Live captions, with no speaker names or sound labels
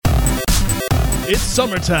It's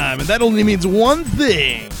summertime, and that only means one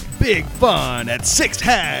thing. Big fun at Six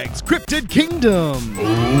Hags Cryptid Kingdom.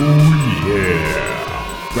 Oh,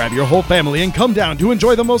 yeah. Grab your whole family and come down to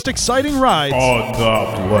enjoy the most exciting rides. On the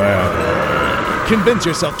planet. Convince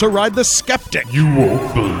yourself to ride the Skeptic. You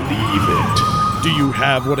won't believe it. Do you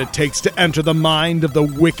have what it takes to enter the mind of the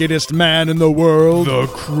wickedest man in the world? The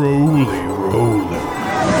Crowley Roller.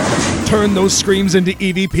 Turn those screams into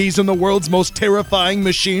EVPs in the world's most terrifying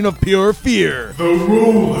machine of pure fear. The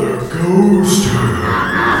Roller Coaster.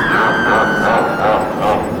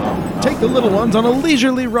 Take the little ones on a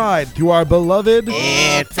leisurely ride through our beloved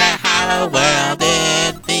It's a hollow world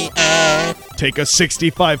in the earth. Take a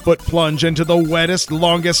 65-foot plunge into the wettest,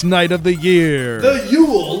 longest night of the year. The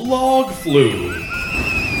Yule Log Flume.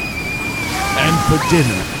 And for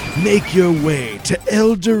dinner, make your way to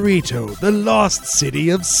El Dorito, the lost city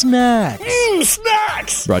of snacks.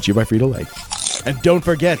 Snacks! Brought to you by Frito-Lay. And don't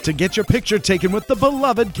forget to get your picture taken with the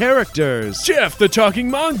beloved characters. Jeff the Talking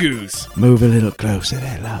Mongoose. Move a little closer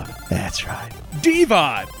there, love. That's right.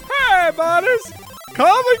 Devon. Hey, buddies.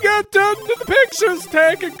 Come and get done to the pictures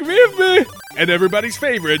taken with me. And everybody's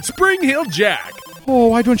favorite, Spring Hill Jack. Oh,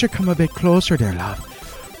 why don't you come a bit closer there, love?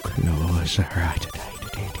 Closer. Right.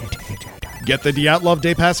 Get the Dyatlov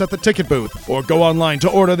Day Pass at the ticket booth, or go online to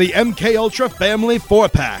order the MK Ultra Family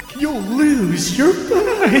 4-pack. You'll lose your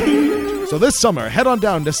mind. So this summer, head on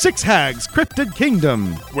down to Six Hags Cryptid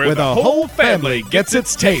Kingdom, where the whole family gets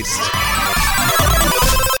its taste.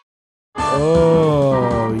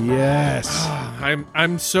 Oh, yes.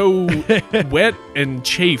 I'm so wet and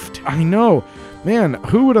chafed. I know. Man,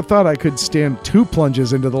 who would have thought I could stand 2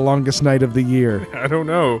 plunges into the longest night of the year? I don't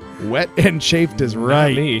know. Wet and chafed is Not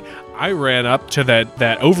right. me. I ran up to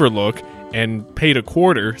that overlook and paid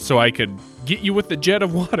 $25 so I could get you with the jet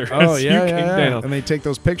of water Oh as yeah, you came down. And they take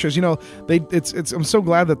those pictures. You know, I'm so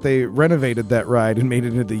glad that they renovated that ride and made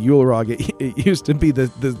it into the Yule Log. It used to be the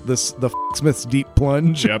Smith's Deep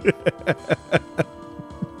Plunge. Yep.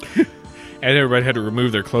 And everybody had to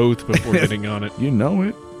remove their clothes before getting on it. You know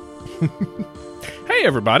it. Hey,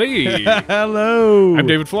 everybody. Hello. I'm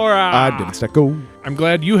David Flora. I'm David Stecco. I'm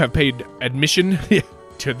glad you have paid admission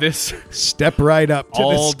to this Step right up to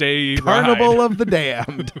all this day Carnival ride. of the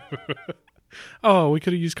Damned. Oh, we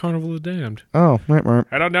could have used Carnival of the Damned. Oh, right.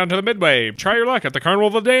 Head on down to the Midway. Try your luck at the Carnival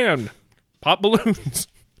of the Damned. Pop balloons.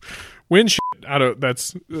 Win shit.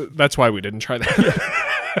 That's why we didn't try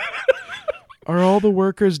that. Are all the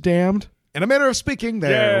workers damned? In a manner of speaking,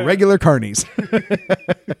 they're Yeah. regular carnies.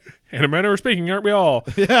 In a manner of speaking, aren't we all?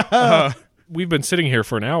 Yeah. We've been sitting here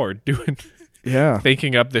for an hour Yeah.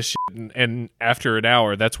 thinking up this shit, and after an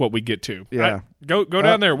hour, that's what we get to. Yeah. Go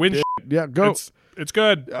down there, win shit. Yeah, go. It's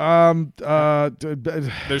good. There's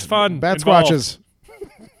fun. Bat involved. squatches.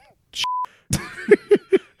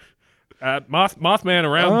 Mothman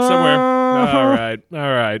around somewhere.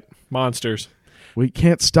 All right. Monsters. We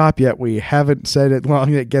can't stop yet. We haven't said it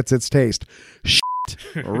long. It gets its taste.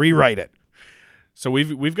 Rewrite it. So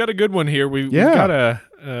we've got a good one here. We've got a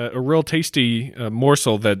real tasty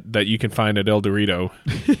morsel that you can find at El Dorito.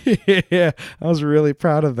 Yeah, I was really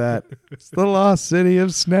proud of that. It's the lost city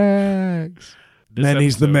of snacks.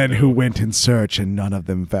 Many's the men who went in search, and none of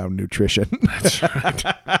them found nutrition. That's right.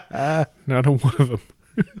 Not a one of them.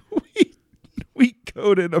 We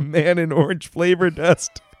coated a man in orange flavor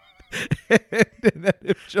dust. And let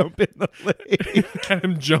him jump in the lake. Had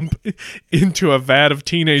him jump into a vat of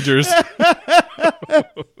teenagers.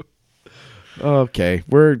 Okay,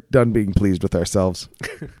 we're done being pleased with ourselves.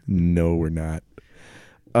 No, we're not.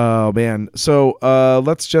 Oh, man. So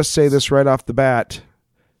let's just say this right off the bat.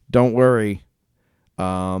 Don't worry.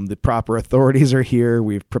 The proper authorities are here.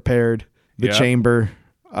 We've prepared the chamber.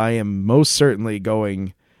 I am most certainly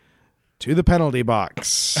going to the penalty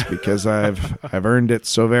box because I've earned it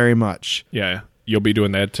so very much. Yeah, you'll be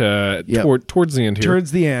doing that towards the end here.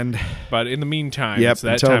 Towards the end. But in the meantime, Yep, it's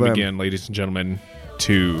that until time then. again, ladies and gentlemen,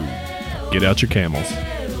 to get out your camels.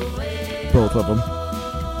 Both of them.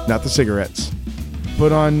 Not the cigarettes.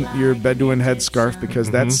 Put on your Bedouin headscarf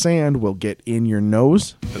because that sand will get in your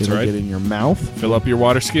nose. That's It'll right. get in your mouth. Fill up your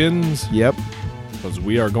water skins. Yep. Because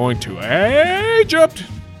we are going to Egypt.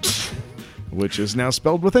 Which is now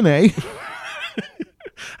spelled with an A.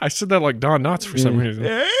 I said that like Don Knotts for some reason.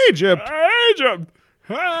 Egypt. Egypt.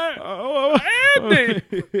 Andy.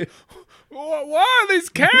 Why are these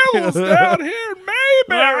camels down here in Mayberry?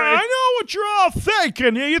 I know what you're all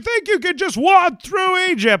thinking. You think you could just walk through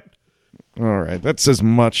Egypt. All right. That's as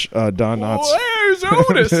much Don Knotts. Where's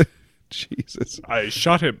Otis? Jesus. I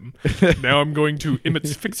shot him. Now I'm going to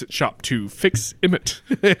Emmett's Fix-It shop to fix Emmett.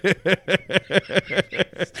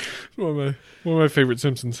 one of my favorite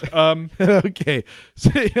Simpsons. Okay.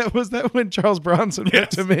 So, yeah, was that when Charles Bronson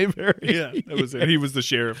went to Mayberry? Yeah, that was it. He was the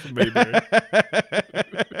sheriff of Mayberry.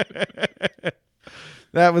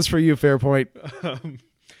 That was for you, Fairpoint.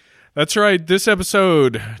 That's right. This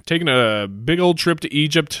episode, taking a big old trip to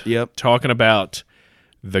Egypt. Yep. Talking about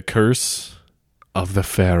the curse of the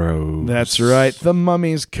Pharaohs. That's right. The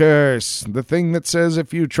mummy's curse. The thing that says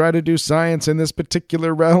if you try to do science in this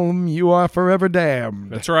particular realm, you are forever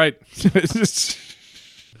damned. That's right.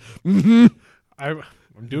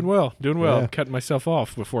 I'm doing well. Doing well. Yeah. I'm cutting myself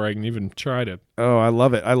off before I can even try to. Oh, I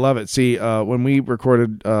love it. I love it. See, when we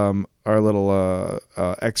recorded our little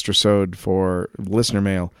extra-sode for listener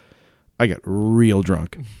mail, I got real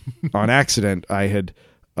drunk. On accident, I had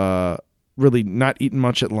really not eaten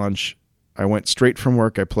much at lunch. I went straight from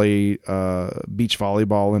work. I play beach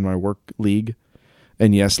volleyball in my work league.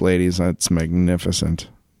 And yes, ladies, that's magnificent.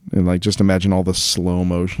 And like, just imagine all the slow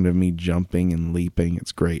motion of me jumping and leaping.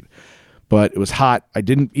 It's great. But it was hot. I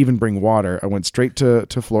didn't even bring water. I went straight to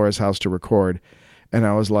Flora's house to record. And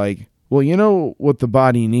I was like, well, you know what the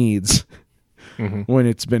body needs when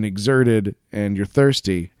it's been exerted and you're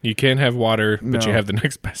thirsty. You can't have water, but No. you have the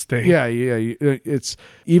next best thing. Yeah. It's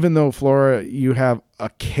even though, Flora, you have a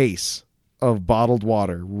case of bottled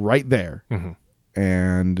water right there.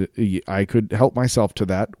 And I could help myself to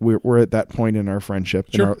that. We're at that point in our friendship,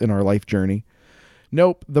 Sure. in our life journey.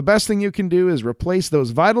 Nope. The best thing you can do is replace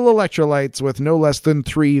those vital electrolytes with no less than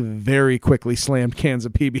 3 very quickly slammed cans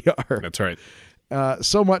of PBR. That's right.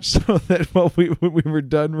 So much so that when we were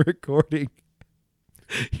done recording,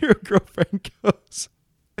 your girlfriend goes,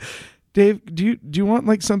 Dave, do you want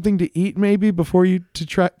like something to eat maybe before you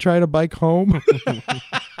try to bike home?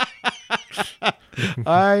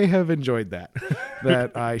 I have enjoyed that.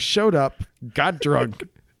 That I showed up, got drunk,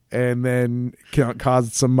 and then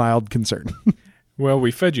caused some mild concern. Well,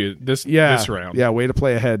 we fed you this round. Yeah, way to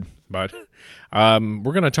play ahead. But we're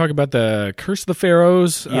going to talk about the curse of the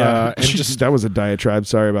Pharaohs. Yeah, And just that was a diatribe.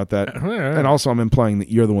 Sorry about that. And also, I'm implying that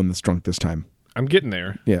you're the one that's drunk this time. I'm getting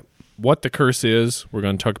there. Yeah. What the curse is. We're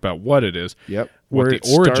going to talk about what it is. Yep. What Where the it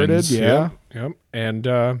started, origins. yeah. Yep. And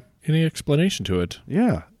any explanation to it.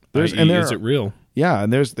 Yeah. Is it real? Yeah,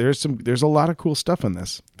 and there's a lot of cool stuff in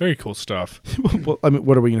this. Very cool stuff. Well, I mean,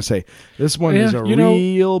 what are we going to say? This one is a you know,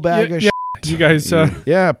 real bag of shit. You guys,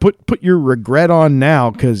 Yeah, put your regret on now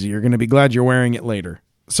because you're going to be glad you're wearing it later.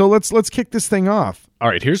 So let's kick this thing off. all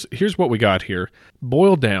right, here's what we got here.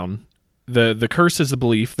 Boiled down, the curse is the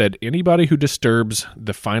belief that anybody who disturbs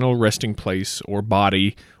the final resting place or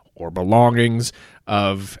body or belongings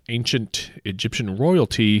of ancient Egyptian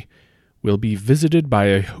royalty will be visited by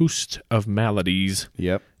a host of maladies.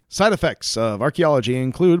 Yep. Side effects of archaeology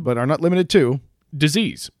include, but are not limited to,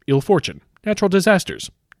 Disease, ill fortune, natural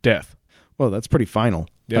disasters, death. well, that's pretty final.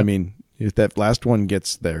 Yeah. I mean, if that last one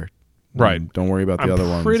gets there, Right. don't worry about the other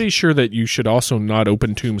ones. I'm pretty sure that you should also not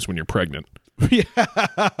open tombs when you're pregnant. Yeah.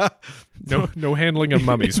 No handling of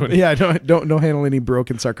mummies. When, Yeah, don't handle any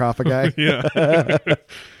broken sarcophagi. yeah.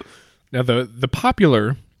 Now, the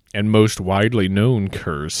popular and most widely known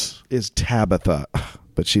curse Is Tabitha,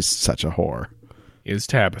 but she's such a whore. is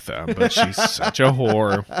Tabitha, but she's such a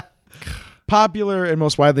whore. Popular and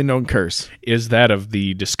most widely known curse. Is that of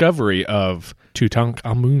the discovery of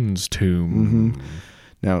Tutankhamun's tomb.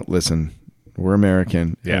 Now, listen, we're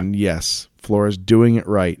American, Yeah. and yes, Flora's doing it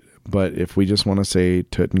right. But if we just want to say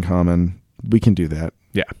Tutankhamun, we can do that.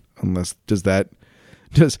 Yeah. Unless does that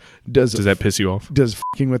piss you off? does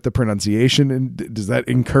fucking with the pronunciation and does that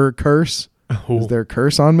incur curse? Oh. Is there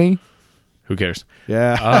curse on me? Who cares?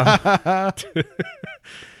 Yeah,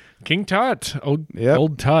 King Tut. Yep.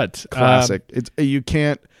 Old Tut. classic. It's you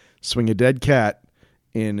can't swing a dead cat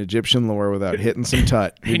in Egyptian lore without hitting some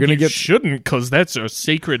tut. You're gonna get. shouldn't, because that's a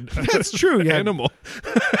sacred That's true. Yeah, animal.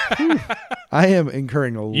 I am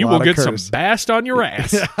incurring a You lot will of get curse. some bast on your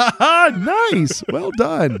ass. Nice, well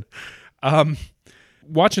done.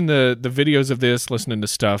 Watching the videos of this, listening to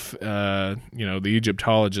stuff, the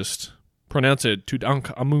Egyptologists pronounce it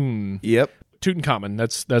Tutankhamun. Yep. Tutankhamun.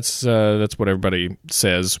 That's what everybody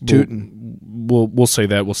says. Tootin'. We'll say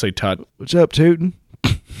that. We'll say Tut. What's up, Tootin'?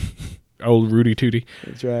 Old Rudy Tooty.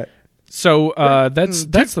 That's right. So that's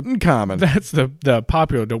the common. that's the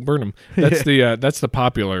popular. Don't burn him. That's the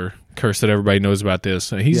popular curse that everybody knows about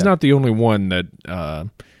this. He's Yeah. not the only one that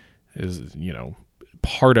is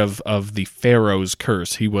part of the Pharaoh's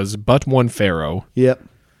curse. He was but one pharaoh, Yep.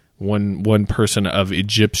 one person of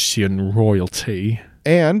Egyptian royalty.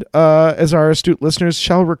 And as our astute listeners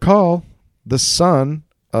shall recall, the son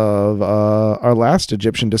of our last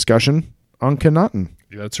Egyptian discussion on Akhenaten.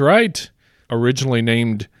 That's right. Originally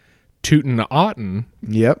named Tutankhamun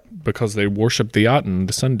Yep, because they worshipped the Aten,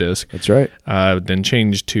 the sun disk. that's right. Then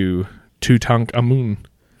changed to Tutankhamun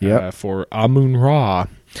Yep. for Amun-Ra.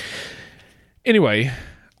 Anyway,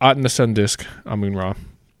 Aten, the sun disk, Amun-Ra.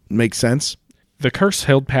 Makes sense. The curse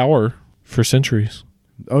held power for centuries.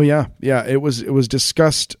 Oh yeah, yeah. It was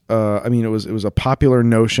discussed. I mean, it was a popular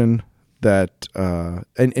notion that,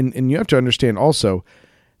 and you have to understand also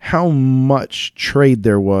how much trade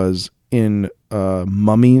there was in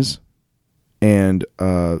mummies and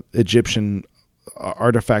Egyptian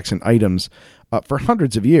artifacts and items for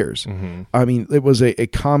hundreds of years. Mm-hmm. I mean, it was a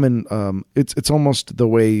common. It's almost the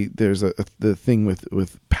way there's the thing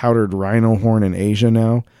with powdered rhino horn in Asia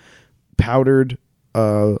now. Powdered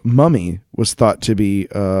mummy was thought to be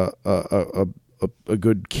a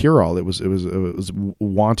good cure-all. It was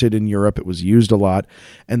wanted in Europe. It was used a lot,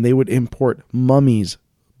 and they would import mummies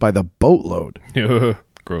by the boatload.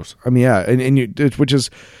 Gross. I mean, yeah,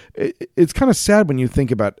 it's kind of sad when you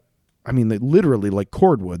think about. I mean, they literally, like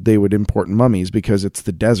cordwood, they would import mummies because it's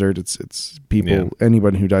the desert. It's people, Yeah.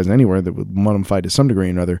 Anybody who dies anywhere that would mummified to some degree or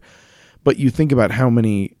another. But you think about how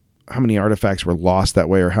many artifacts were lost that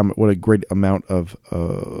way, or what a great amount of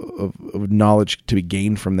knowledge to be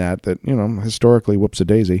gained from that. That historically, whoops a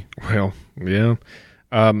daisy. Well, yeah.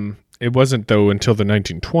 It wasn't, though, until the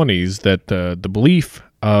 1920s that the belief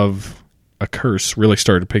of a curse really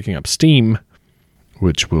started picking up steam,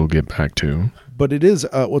 which we'll get back to. But it is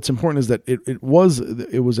what's important is that it was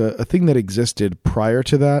a thing that existed prior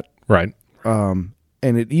to that, Right. and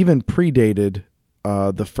it even predated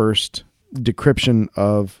the first decryption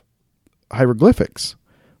of hieroglyphics,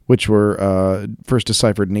 which were first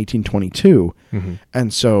deciphered in 1822. Mm-hmm.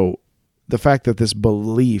 And so the fact that this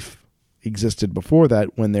belief existed before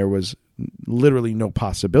that, when there was literally no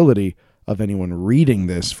possibility of anyone reading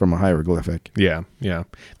this from a hieroglyphic. Yeah.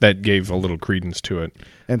 That gave a little credence to it.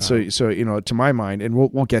 And so to my mind, and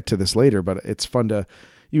we'll get to this later, but it's fun to,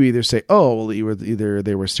 you either say, oh, well, either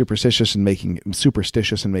they were superstitious and making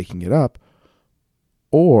it up,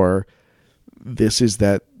 or this is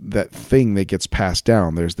that thing that gets passed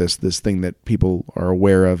down. There's this thing that people are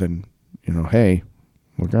aware of, and hey,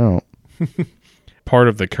 look out. Part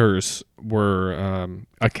of the curse were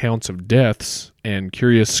accounts of deaths and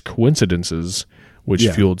curious coincidences, which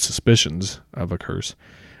fueled suspicions of a curse.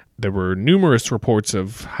 There were numerous reports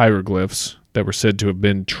of hieroglyphs that were said to have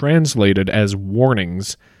been translated as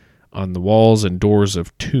warnings on the walls and doors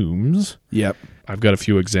of tombs. Yep. I've got a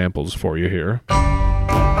few examples for you here.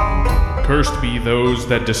 Cursed be those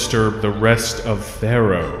that disturb the rest of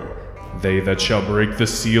Pharaoh. They that shall break the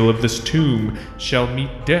seal of this tomb shall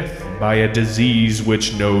meet death by a disease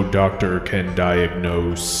which no doctor can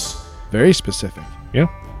diagnose. Very specific. Yeah.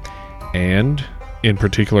 And, in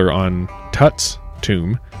particular on Tut's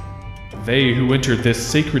tomb, they who enter this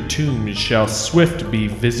sacred tomb shall swift be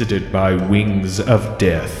visited by wings of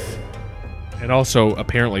death. And also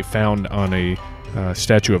apparently found on a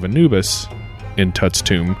statue of Anubis in Tut's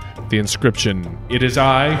tomb, the inscription, "It is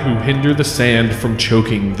I who hinder the sand from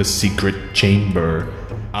choking the secret chamber.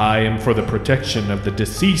 I am for the protection of the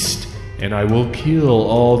deceased, and I will kill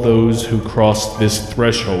all those who cross this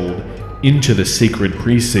threshold into the sacred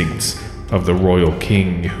precincts of the royal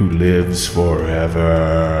king who lives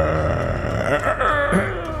forever."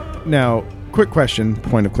 Now, quick question,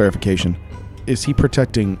 point of clarification. Is he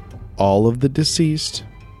protecting all of the deceased,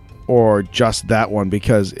 or just that one?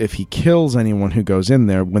 Because if he kills anyone who goes in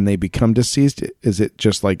there when they become deceased, is it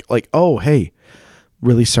just like, oh, hey,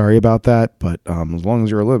 really sorry about that, but as long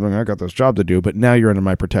as you're living, I got this job to do, but now you're under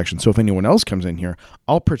my protection. So if anyone else comes in here,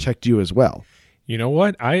 I'll protect you as well. You know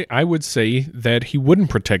what? I would say that he wouldn't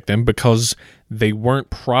protect them because they weren't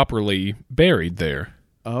properly buried there.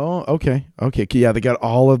 Oh, okay. Yeah, they got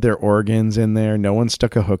all of their organs in there. No one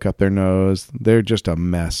stuck a hook up their nose. They're just a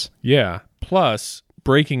mess. Yeah. Plus,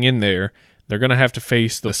 breaking in there, they're going to have to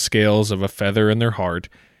face the scales of a feather in their heart.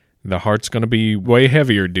 The heart's going to be way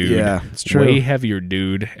heavier, dude. Yeah, it's true. Way heavier,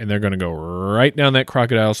 dude. And they're going to go right down that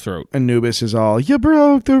crocodile's throat. Anubis is all, you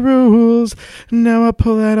broke the rules. Now I'll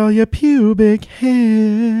pull out all your pubic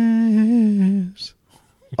hairs.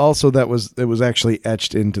 Also, it was actually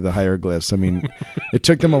etched into the hieroglyphs. I mean, it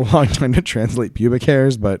took them a long time to translate pubic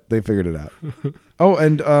hairs, but they figured it out. Oh,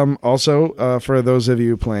 and also, for those of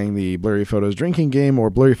you playing the Blurry Photos drinking game or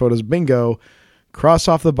Blurry Photos bingo, cross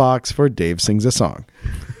off the box for Dave Sings a Song.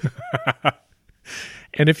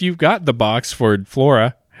 And if you've got the box for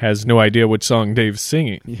Flora has no idea which song Dave's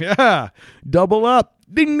singing. Yeah, double up.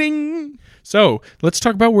 Ding, ding. So let's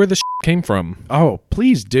talk about where this came from. Oh,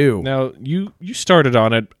 please do. Now, you started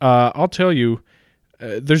on it. I'll tell you,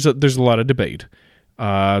 there's a lot of debate.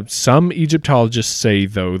 Some Egyptologists say,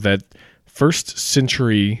 though, that 1st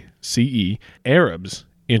century CE Arabs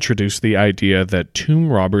introduced the idea that tomb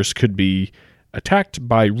robbers could be attacked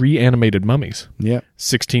by reanimated mummies. Yeah.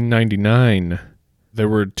 1699, there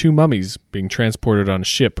were 2 mummies being transported on a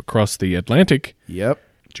ship across the Atlantic. Yep.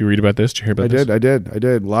 Did you read about this? Did you hear about this? I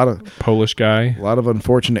did. A lot of Polish guy. A lot of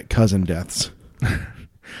unfortunate cousin deaths.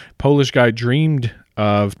 Polish guy dreamed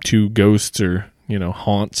of 2 ghosts or,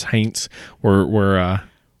 haints were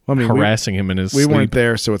harassing him in his We sleep. weren't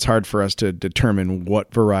there, so it's hard for us to determine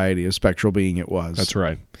what variety of spectral being it was. That's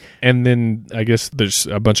right. And then I guess there's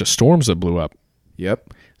a bunch of storms that blew up.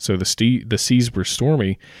 Yep. So the seas were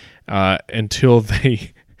stormy until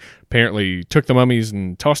they apparently took the mummies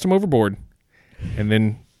and tossed them overboard. And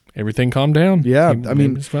then everything calmed down. Yeah, I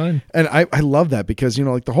mean, it's fine. And I love that because,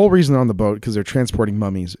 the whole reason they're on the boat, because they're transporting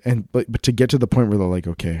mummies. But to get to the point where they're like,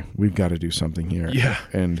 okay, we've got to do something here. Yeah.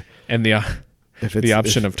 And the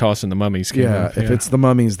option of tossing the mummies came up. If it's the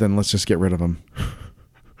mummies, then let's just get rid of them.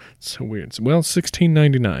 So weird. Well,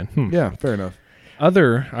 1699. Yeah, fair enough.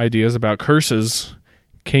 Other ideas about curses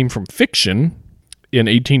came from fiction. In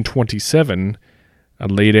 1827, a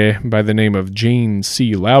lady by the name of Jane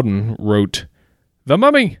C. Loudon wrote, "The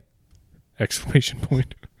Mummy!" !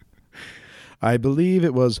 I believe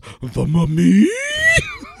it was the mummy.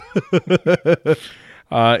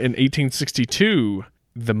 In 1862,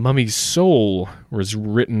 The Mummy's Soul was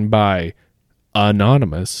written by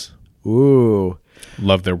Anonymous. Ooh.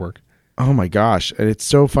 Love their work. Oh my gosh. And it's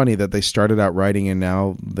so funny that they started out writing and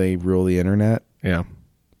now they rule the internet. Yeah.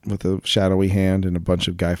 With a shadowy hand and a bunch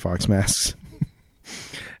of Guy Fawkes masks.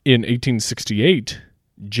 In 1868,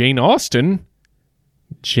 Jane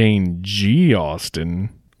G. Austen,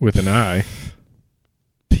 with an I.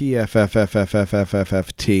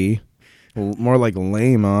 PFFFFFFFT. More like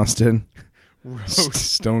lame Austin.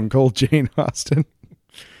 Stone Cold Jane Austen.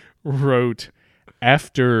 Wrote,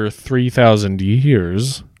 after 3,000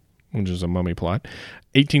 years, which is a mummy plot,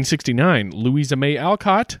 1869, Louisa May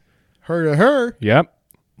Alcott. Heard of her. Yep.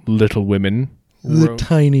 Little Women. The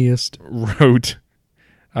tiniest. Wrote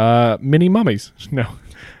Mini Mummies. No.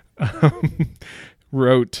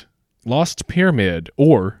 Wrote Lost Pyramid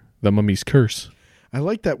or The Mummy's Curse. I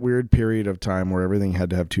like that weird period of time where everything had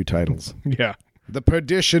to have 2 titles. Yeah. The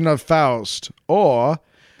Perdition of Faust or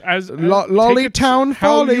As Lollytown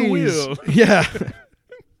how you Follies. will. Yeah.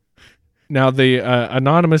 Now, the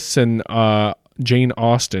Anonymous and Jane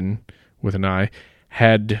Austen, with an I,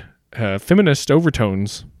 had feminist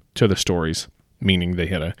overtones to the stories, meaning they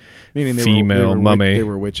had a female mummy. They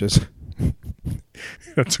were witches.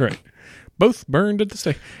 That's right. Both burned at the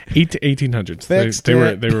stake. 1800s.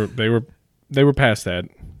 They were past that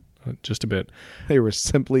just a bit. They were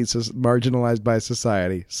simply marginalized by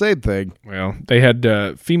society. Same thing. Well, they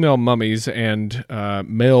had female mummies and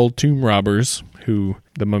male tomb robbers who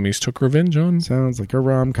the mummies took revenge on. Sounds like a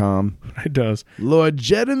rom-com. It does. Lord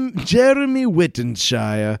Jeremy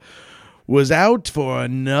Whittenshire was out for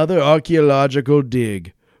another archaeological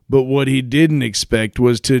dig, but what he didn't expect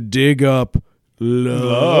was to dig up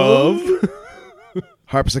love.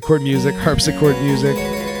 Harpsichord music.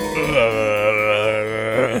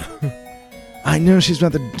 I know she's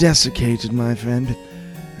rather desiccated, my friend, but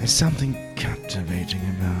there's something captivating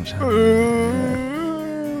about her.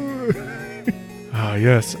 Ah,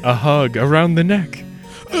 yes, a hug around the neck.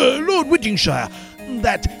 Lord Whittingshire,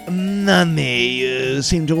 that mummy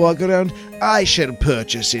seemed to walk around. I shall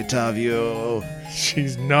purchase it of you.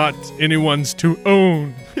 She's not anyone's to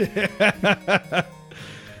own.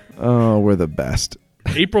 Oh, we're the best.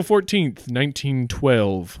 April 14th,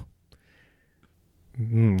 1912.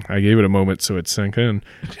 I gave it a moment so it sank in.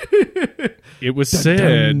 It was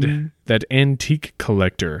said that antique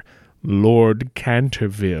collector Lord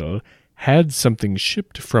Canterville had something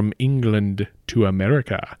shipped from England to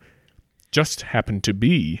America. Just happened to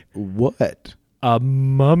be What? a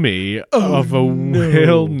mummy of a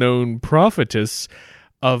well-known prophetess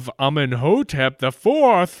of Amenhotep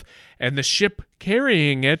IV, and the ship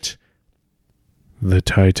carrying it, the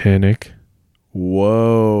Titanic.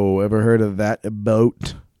 Whoa, ever heard of that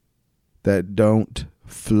boat that don't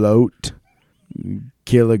float?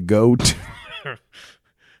 Kill a goat.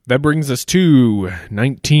 That brings us to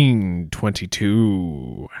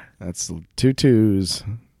 1922. That's 2 2s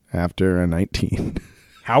after a 19.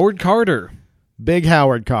 Howard Carter, Big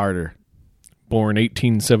Howard Carter. born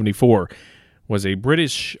 1874, was a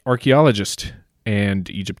British archaeologist and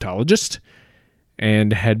Egyptologist,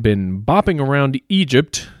 and had been bopping around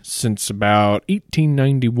Egypt since about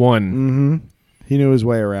 1891. He knew his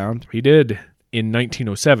way around. He did. In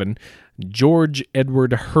 1907, George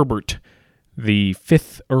Edward Herbert, the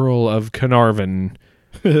 5th Earl of Carnarvon.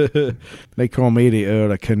 They call me the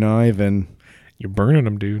Earl of Carnarvon. You're burning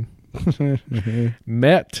them, dude.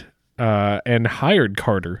 Met and hired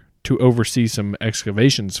Carter to oversee some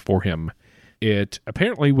excavations for him. It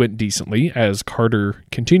apparently went decently as Carter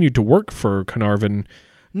continued to work for Carnarvon.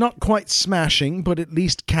 Not quite smashing, but at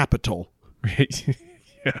least capital.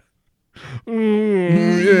 Yeah.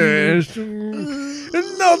 Yes.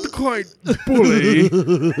 Not quite bully.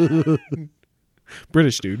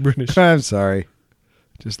 British, dude. British. I'm sorry.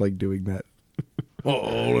 Just like doing that.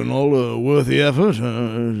 All in all, a worthy effort.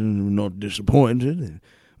 Not disappointed.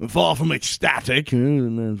 Far from ecstatic.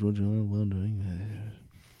 And that's what I'm wondering.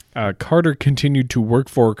 Carter continued to work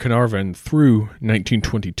for Carnarvon through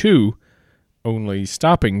 1922, only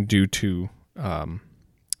stopping due to,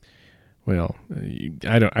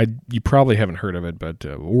 you probably haven't heard of it, but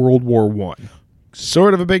World War I.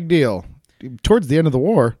 Sort of a big deal. Towards the end of the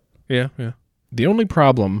war. Yeah. The only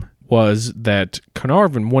problem was that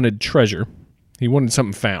Carnarvon wanted treasure. He wanted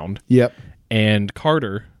something found. Yep. And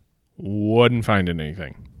Carter wasn't finding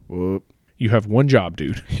anything. Whoop. You have one job,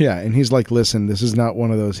 dude. Yeah, and he's like, listen, this is not one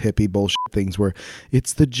of those hippie bullshit things where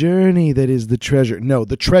it's the journey that is the treasure. No,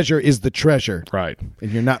 the treasure is the treasure. Right.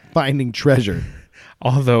 And you're not finding treasure.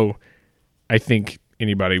 Although, I think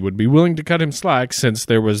anybody would be willing to cut him slack since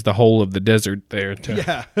there was the whole of the desert there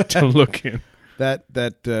to look in.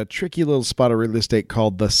 That tricky little spot of real estate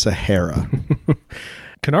called the Sahara.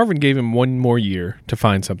 Carnarvon gave him one more year to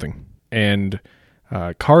find something. And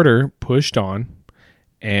Carter pushed on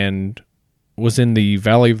and was in the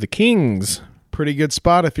Valley of the Kings. Pretty good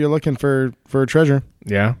spot if you're looking for treasure.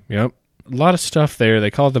 Yeah, yep. A lot of stuff there.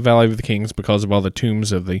 They call it the Valley of the Kings because of all the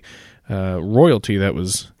tombs of the royalty that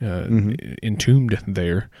was entombed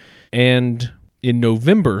there. And in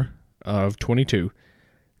November of 22,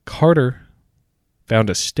 Carter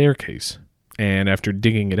found a staircase. And after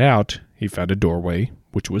digging it out, he found a doorway,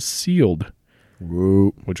 which was sealed.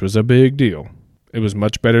 Whoa. Which was a big deal. It was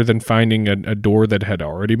much better than finding a door that had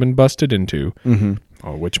already been busted into,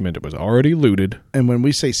 which meant it was already looted. And when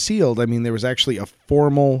we say sealed, I mean there was actually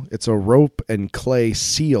it's a rope and clay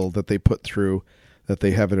seal that they put through that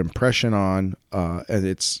they have an impression on, and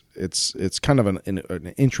it's kind of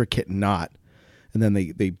an intricate knot, and then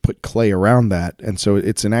they put clay around that, and so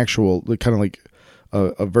it's an actual kind of like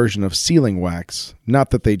a version of sealing wax. Not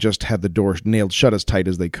that they just had the door nailed shut as tight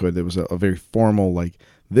as they could. It was a very formal, like,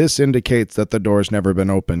 this indicates that the door's never been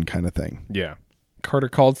opened kind of thing. Yeah. Carter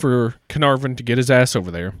called for Carnarvon to get his ass over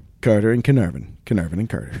there. Carter and Carnarvon. Carnarvon and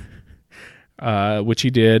Carter. Which he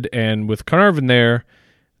did. And with Carnarvon there,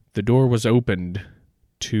 the door was opened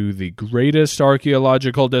to the greatest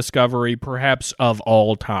archaeological discovery perhaps of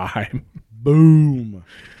all time. Boom.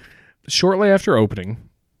 Shortly after opening,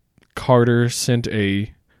 Carter sent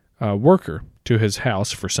a worker to his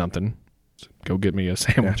house for something. Go get me a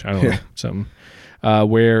sandwich. I don't know. Something.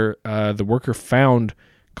 Where the worker found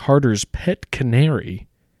Carter's pet canary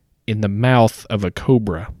in the mouth of a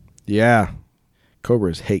cobra. Yeah.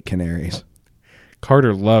 Cobras hate canaries.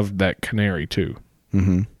 Carter loved that canary, too.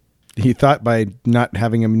 Mm-hmm. He thought by not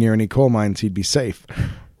having him near any coal mines, he'd be safe.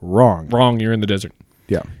 Wrong. Wrong. You're in the desert.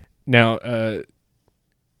 Yeah. Now,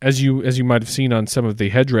 as you might have seen on some of the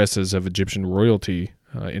headdresses of Egyptian royalty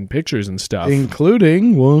in pictures and stuff.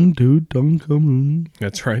 Including one, two, Tutankhamun.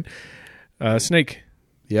 That's right. Snake.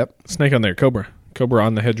 Yep. Snake on there. Cobra. Cobra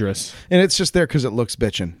on the headdress. And it's just there because it looks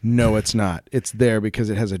bitchin'. No, it's not. It's there because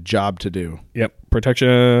it has a job to do. Yep. Protection.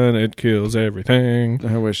 It kills everything.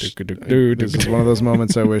 I wish. This is one of those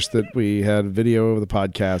moments I wish that we had video of the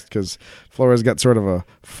podcast because Flora's got sort of a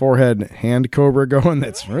forehead hand cobra going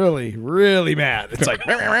that's really, really mad. It's like.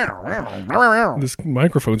 This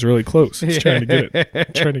microphone's really close. It's trying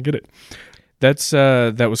to get it.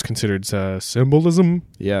 That was considered symbolism.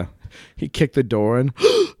 Yeah. He kicked the door in.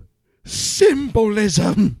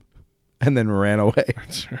 Symbolism! And then ran away.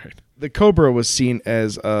 That's right. The cobra was seen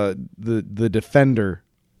as the defender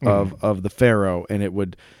of the pharaoh, and it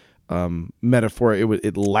would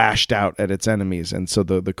it lashed out at its enemies, and so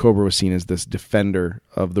the cobra was seen as this defender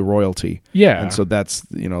of the royalty. Yeah. And so that's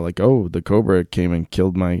the cobra came and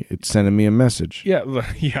killed it's sending me a message. Yeah,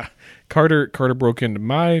 yeah. Carter broke into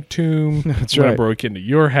my tomb. That's when right. I broke into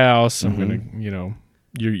your house. I'm gonna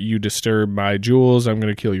you disturb my jewels, I'm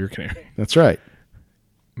going to kill your canary. That's right.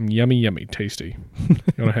 Yummy, yummy, tasty.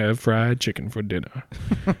 Gonna have fried chicken for dinner.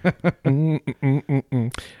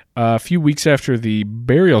 A few weeks after the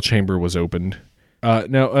burial chamber was opened,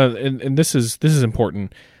 And this is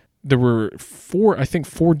important. There were four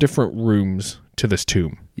different rooms to this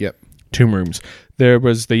tomb. Yep. Tomb rooms. There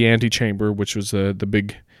was the antechamber, which was the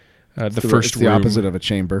big, the first the room. opposite of a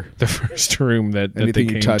chamber. The first room that Anything they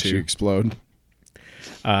came you touch, to. you explode.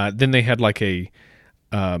 Then they had like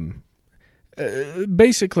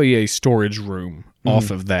basically a storage room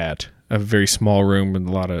off of that. A very small room and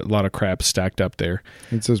a lot of crap stacked up there.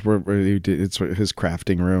 It says where he did, it's his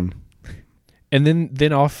crafting room. And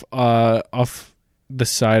then off the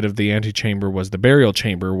side of the antechamber was the burial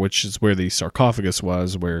chamber, which is where the sarcophagus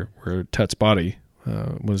was, where Tut's body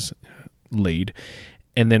was laid.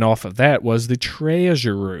 And then off of that was the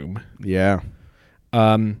treasure room. Yeah.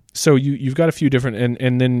 So you've got a few different,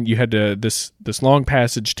 and then you had this long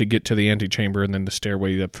passage to get to the antechamber, and then the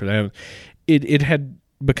stairway up for them. It had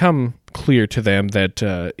become clear to them that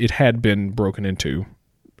it had been broken into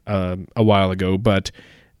a while ago, but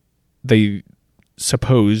they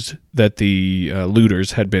supposed that the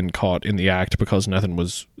looters had been caught in the act because nothing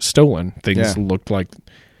was stolen. Things looked like,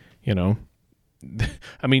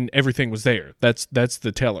 I mean, everything was there. That's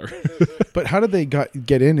the teller. But how did they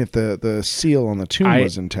get in if the seal on the tomb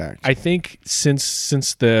was intact? I think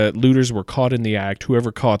since the looters were caught in the act,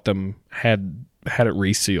 whoever caught them had it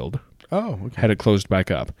resealed. Oh, okay. Had it closed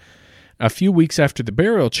back up. A few weeks after the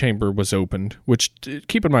burial chamber was opened, which,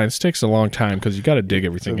 keep in mind, this takes a long time because you got to dig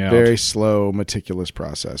everything out. Very slow, meticulous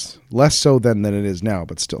process. Less so than it is now,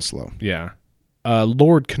 but still slow. Yeah.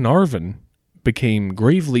 Lord Carnarvon became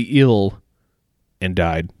gravely ill and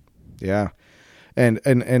died. Yeah. And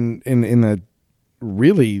in a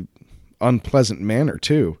really unpleasant manner,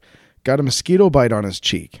 too. Got a mosquito bite on his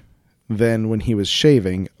cheek. Then when he was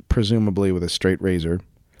shaving, presumably with a straight razor,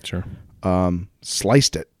 Sure.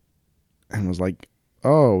 Sliced it. And was like,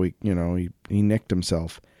 oh, he nicked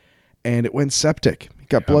himself. And it went septic. He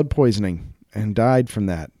got blood poisoning and died from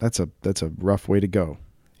that. That's a rough way to go.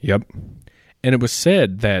 Yep. And it was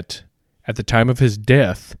said that at the time of his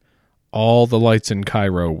death, all the lights in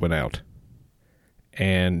Cairo went out.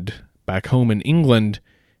 And back home in England,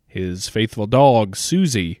 his faithful dog,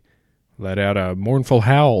 Susie, let out a mournful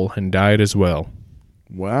howl and died as well.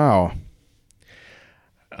 Wow.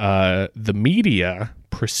 The media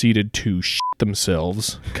proceeded to shit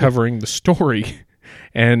themselves covering the story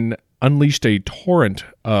and unleashed a torrent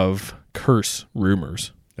of curse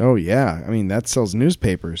rumors. Oh, yeah. I mean, that sells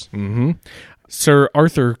newspapers. Mm-hmm. Sir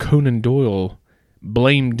Arthur Conan Doyle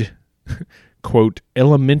blamed, quote,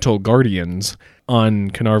 elemental guardians on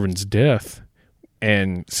Carnarvon's death.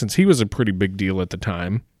 And since he was a pretty big deal at the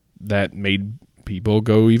time, that made people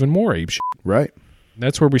go even more apeshit. Right.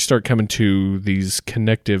 That's where we start coming to these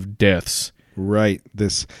connective deaths. Right.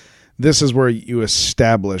 This is where you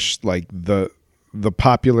establish like the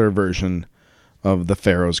popular version of the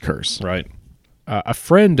Pharaoh's curse. Right. A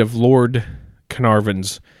friend of Lord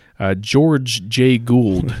Carnarvon's, George J.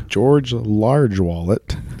 Gould. George Large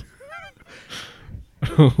Wallet.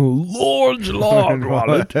 Large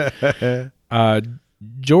Wallet.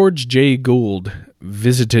 George J. Gould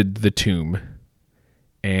visited the tomb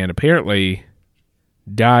and apparently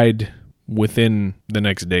died within the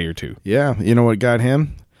next day or two. Yeah, you know what got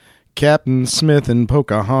him? Captain Smith and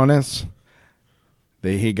Pocahontas.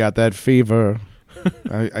 He got that fever.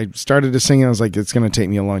 I started to sing and I was like, it's going to take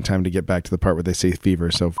me a long time to get back to the part where they say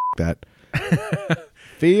fever, so f*** that.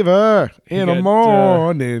 Fever in the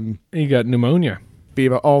morning. He got pneumonia.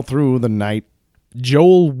 Fever all through the night.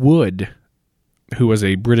 Joel Wood, who was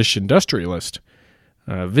a British industrialist,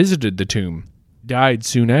 visited the tomb. Died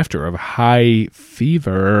soon after of high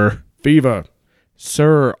fever.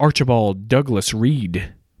 Sir Archibald Douglas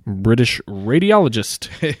Reed, British radiologist.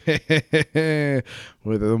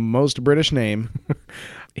 With the most British name.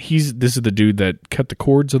 This is the dude that cut the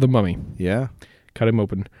cords of the mummy. Yeah. Cut him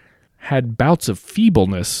open. Had bouts of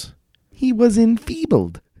feebleness. He was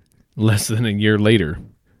enfeebled. Less than a year later.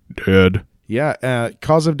 Dead. Yeah.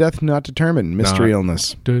 Cause of death not determined. Mystery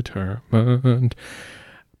illness. Determined.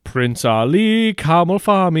 Prince Ali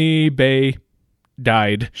Kamalfami Bey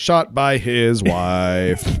died. Shot by his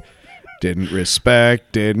wife. Didn't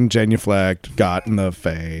respect, didn't genuflect, got in the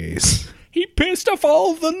face. He pissed off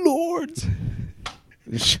all the lords.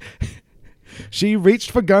 She reached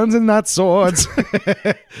for guns and not swords.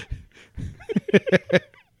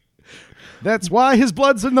 That's why his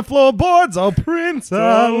blood's in the floorboards. Oh, Prince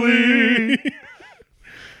Ali.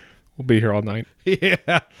 We'll be here all night.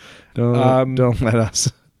 Yeah. Don't let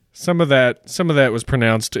us. Some of that was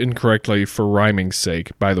pronounced incorrectly for rhyming's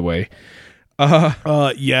sake, by the way.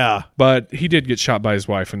 Yeah. But he did get shot by his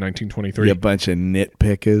wife in 1923. You bunch of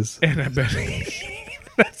nitpickers. And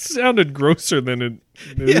That sounded grosser than it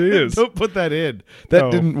is. Don't put that in. That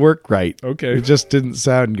Oh. didn't work right. Okay. It just didn't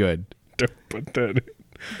sound good. Don't put that in.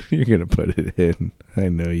 You're going to put it in. I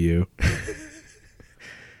know you.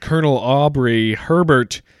 Colonel Aubrey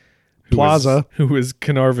Herbert, Plaza. who was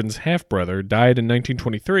Carnarvon's half-brother, died in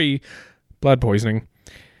 1923, blood poisoning.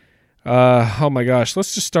 Oh my gosh,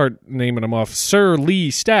 let's just start naming them off. Sir Lee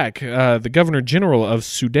Stack, the Governor General of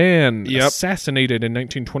Sudan, assassinated in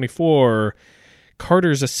 1924.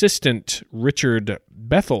 Carter's assistant, Richard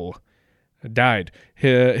Bethel, died.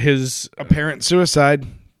 His Apparent suicide.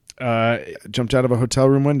 Jumped out of a hotel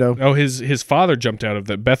room window. his father jumped out of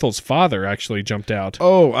the Bethel's father actually jumped out.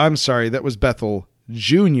 Oh, I'm sorry. That was Bethel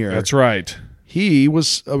Jr. That's right. He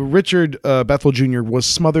was, Richard Bethel Jr. was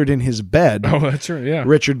smothered in his bed. Oh, that's right. Yeah,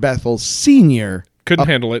 Richard Bethel Sr. couldn't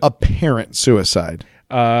handle it. Apparent suicide.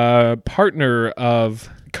 Partner of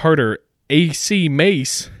Carter, A.C.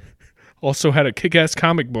 Mace, also had a kick-ass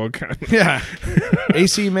comic book. Yeah.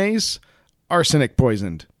 A.C. Mace, arsenic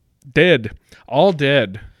poisoned. Dead. All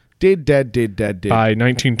dead Did. by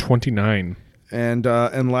 1929. And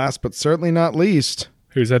last but certainly not least,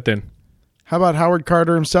 Who's that then? how about Howard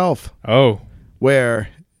Carter himself? Oh, Where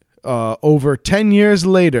over 10 years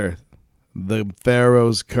later, the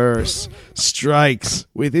Pharaoh's curse strikes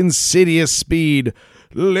with insidious speed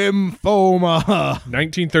lymphoma.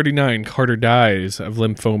 1939, Carter dies of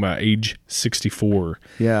lymphoma, age 64.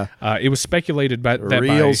 Yeah. It was speculated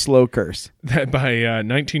Real slow curse. that by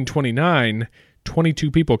 1929,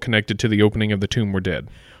 22 people connected to the opening of the tomb were dead.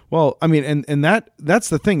 Well, I mean, and that's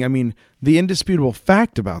the thing. I mean, the indisputable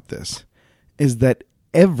fact about this is that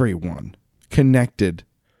everyone connected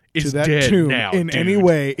to Is that dead tomb now, in dude. any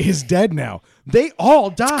way is dead now. They all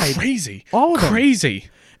died. Crazy. All of them. Crazy.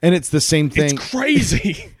 And it's the same thing. It's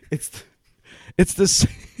crazy. It's the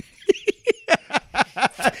same.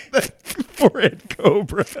 Forehead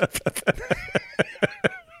cobra.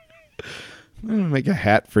 I'm going to make a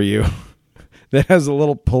hat for you that has a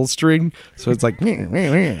little pull string. So it's like.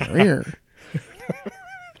 Yeah,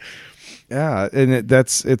 and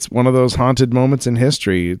it's one of those haunted moments in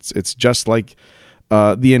history. It's just like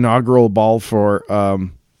the inaugural ball for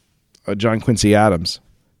John Quincy Adams.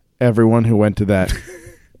 Everyone who went to that,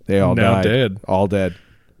 they all Now died. dead. All dead.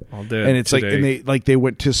 All dead. And it's today. they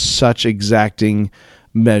went to such exacting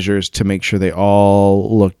measures to make sure they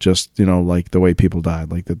all looked just like the way people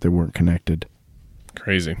died, like that they weren't connected.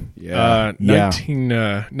 Crazy. Yeah.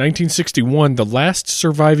 1961, the last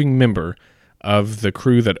surviving member of the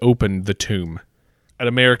crew that opened the tomb, an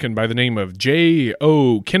American by the name of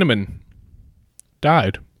J.O. Kinnaman,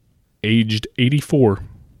 died, aged 84.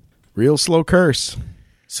 Real slow curse.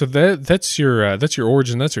 So that's your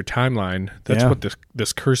origin. That's your timeline. That's Yeah. what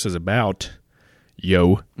this curse is about.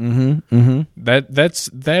 Yo. Mm-hmm.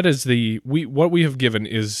 That is what we have given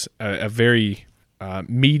is a very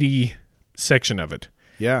meaty section of it.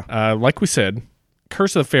 Yeah. Like we said,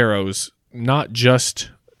 Curse of the Pharaohs, not just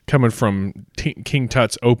coming from King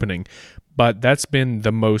Tut's opening, but that's been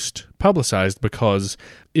the most publicized because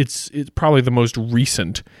it's probably the most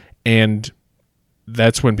recent, and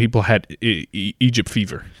that's when people had Egypt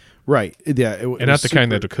fever, Right. Yeah. and not the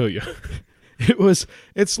kind that'll kill you.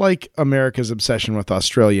 It's like America's obsession with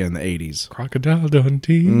Australia in the 80s. Crocodile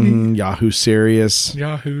Dundee, Yahoo Serious.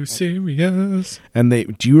 Yahoo Serious. And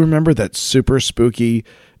do you remember that super spooky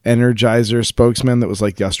Energizer spokesman that was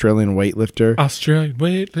like the Australian weightlifter? Australian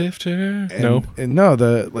weightlifter. No. And no,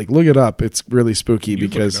 look it up. It's really spooky You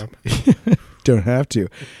look because it don't have to.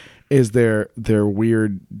 Is their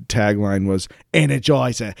weird tagline was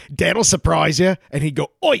Energizer, that'll surprise you, and he'd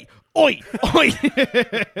go oi oi oi.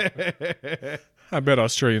 I bet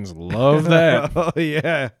Australians love that. Oh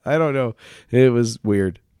yeah, I don't know. It was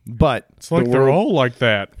weird, but It's like they're all like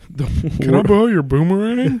that. Can I borrow your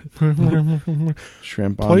boomerang?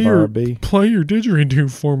 shrimp on Barbie. Play your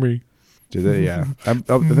didgeridoo for me. Do they? Yeah, I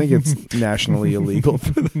think it's nationally illegal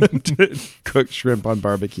for them to cook shrimp on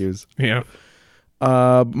barbecues. Yeah.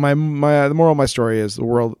 The moral of my story is the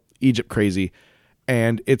world Egypt crazy,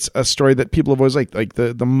 and it's a story that people have always liked. Like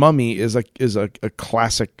the mummy is a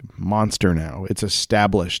classic monster now. It's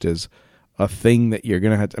established as a thing that you're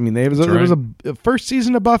gonna have to. I mean, there was a first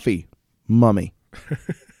season of Buffy mummy.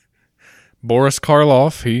 Boris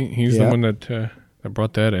Karloff, he's Yeah. the one that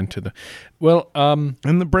brought that into the. Well,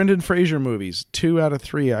 And the Brendan Fraser movies, 2 out of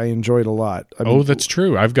 3, I enjoyed a lot. I mean, that's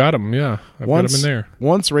true. I've got him. Yeah, I've got him in there.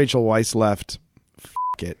 Once Rachel Weisz left,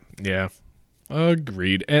 it. Yeah,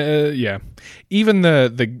 agreed. Yeah, even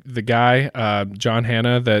the guy, John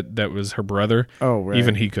Hannah, that was her brother. Oh, right.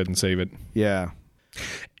 Even he couldn't save it. Yeah.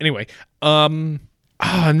 Anyway, and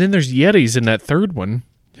then there's Yetis in that third one.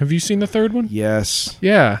 Have you seen the third one? Yes.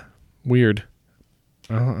 Yeah. Weird.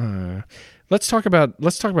 Let's talk about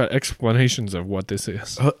explanations of what this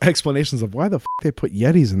is. Explanations of why the they put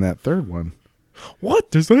Yetis in that third one. What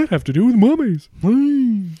does that have to do with mummies?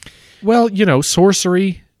 Well,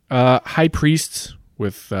 sorcery, high priests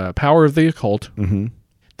with power of the occult. Mm-hmm.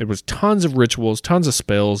 There was tons of rituals, tons of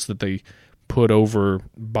spells that they put over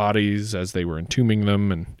bodies as they were entombing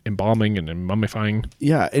them and embalming and mummifying.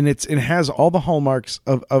 Yeah, and it has all the hallmarks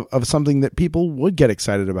of something that people would get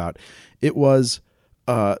excited about. It was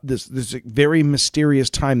this very mysterious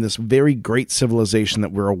time, this very great civilization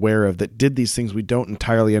that we're aware of that did these things we don't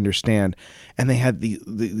entirely understand, and they had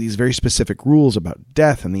these very specific rules about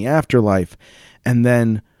death and the afterlife. And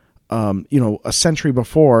then, a century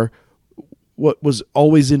before, what was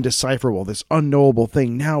always indecipherable, this unknowable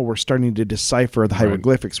thing, now we're starting to decipher the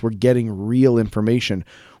hieroglyphics. We're getting real information,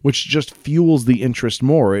 which just fuels the interest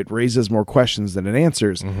more. It raises more questions than it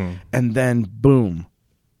answers. Mm-hmm. And then, boom,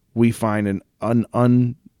 we find an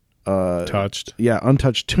untouched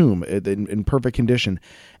tomb in perfect condition.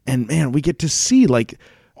 And man, we get to see like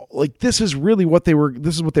this is really what they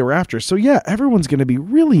were after. So yeah, everyone's going to be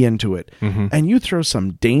really into it. Mm-hmm. And you throw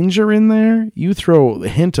some danger in there, you throw a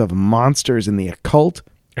hint of monsters in the occult.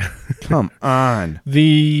 Come on.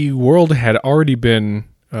 The world had already been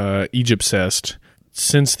Egypt-cessed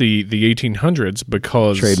since the 1800s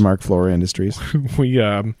because trademark Flora Industries.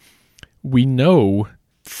 we know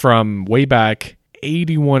from way back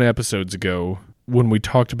 81 episodes ago when we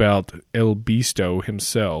talked about El Bisto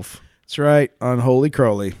himself. That's right, Unholy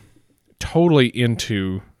Crowley. Totally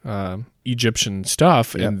into Egyptian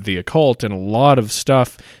stuff and the occult, and a lot of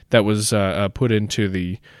stuff that was put into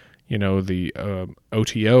the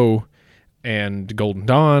OTO and Golden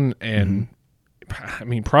Dawn, and I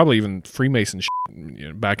mean probably even Freemason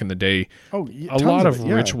shit, back in the day. Oh, yeah, a lot of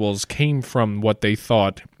rituals came from what they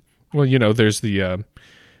thought. Well, there's the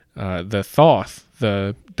Thoth,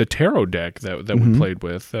 the tarot deck that we played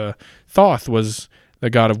with. Thoth was the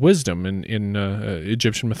god of wisdom in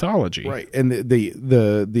Egyptian mythology, right? And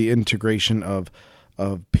the integration of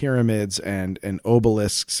pyramids and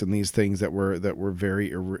obelisks and these things that were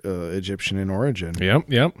very Egyptian in origin.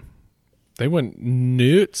 Yep. They went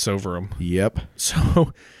nuts over them. Yep.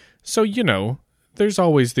 So there's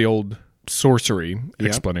always the old sorcery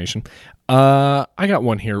explanation. I got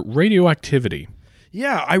one here: radioactivity.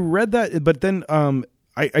 Yeah, I read that, but then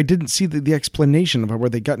I didn't see the explanation of where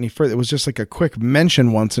they got any further. It was just like a quick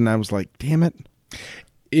mention once, and I was like, damn it.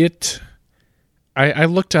 I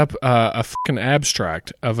looked up a fucking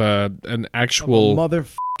abstract of an actual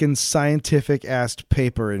motherfucking scientific-ass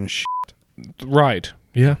paper and shit. Right,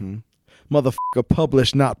 yeah. Mm-hmm. Motherfucker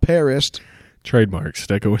published, not perished. Trademark,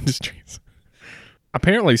 Steco Industries.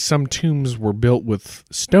 Apparently, some tombs were built with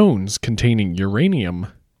stones containing uranium.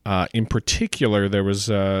 In particular, there was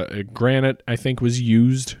granite, I think, was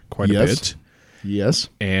used quite a bit. Yes.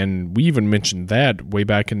 And we even mentioned that way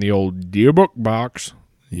back in the old Dear Book Box.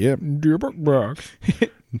 Yep. Dear Book Box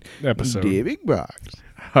episode. Dear Big Box.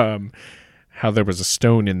 How there was a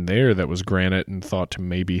stone in there that was granite and thought to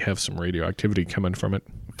maybe have some radioactivity coming from it.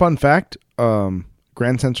 Fun fact,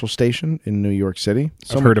 Grand Central Station in New York City.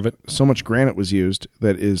 I've heard of it. So much granite was used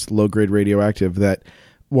that is low-grade radioactive that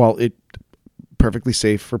while it perfectly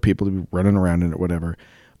safe for people to be running around in it, whatever.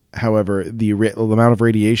 However, the amount of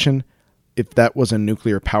radiation, if that was a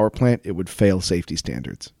nuclear power plant, it would fail safety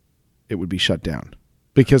standards. It would be shut down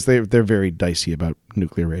because they're very dicey about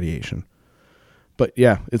nuclear radiation. But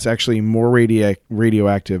yeah, it's actually more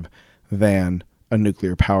radioactive than a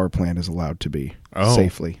nuclear power plant is allowed to be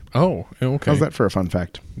safely. Oh, okay. How's that for a fun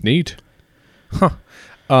fact? Neat. Huh.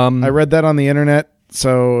 I read that on the internet.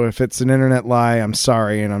 So if it's an internet lie, I'm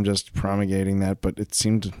sorry, and I'm just promulgating that. But it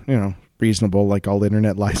seemed, reasonable, like all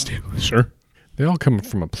internet lies do. Sure, they all come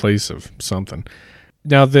from a place of something.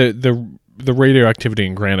 Now, the radioactivity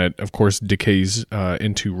in granite, of course, decays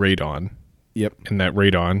into radon. Yep, and that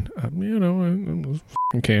radon, was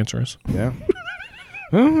f***ing cancerous. Yeah.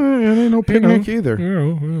 Well, it ain't no picnic either.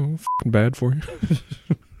 F***ing bad for you.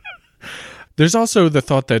 There's also the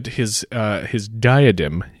thought that his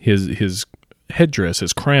diadem, his headdress,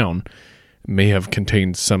 his crown, may have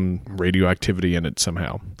contained some radioactivity in it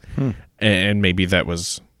somehow. And maybe that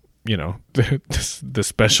was, the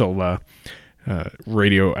special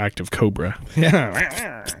radioactive cobra.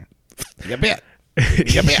 Yeah. You bet.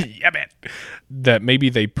 That maybe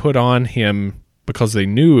they put on him because they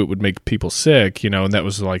knew it would make people sick, and that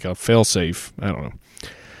was like a fail-safe. I don't know.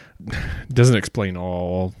 Doesn't explain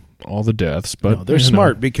all the deaths, but no, they're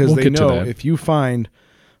smart because they know if you find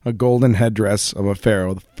a golden headdress of a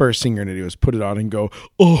pharaoh, the first thing you're going to do is put it on and go,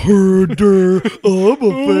 a herder, I'm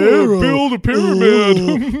a pharaoh. Build a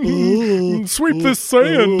pyramid. Sweep this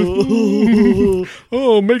sand.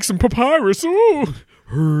 Oh, make some papyrus. Oh,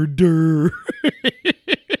 Herder.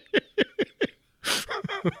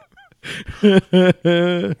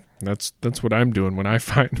 That's what I'm doing when I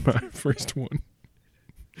find my first one.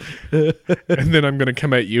 And then I'm going to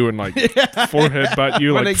come at you and like forehead butt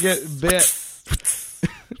you When like I get bit.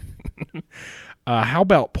 how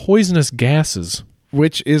about poisonous gases?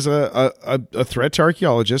 Which is a threat to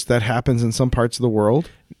archaeologists. That happens in some parts of the world.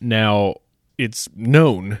 Now, it's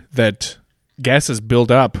known that gases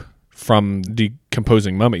build up from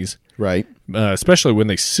decomposing mummies, Right. especially when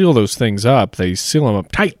they seal those things up. They seal them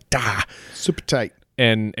up tight, Super tight.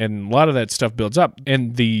 and a lot of that stuff builds up.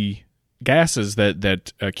 And the gases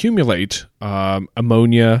that accumulate,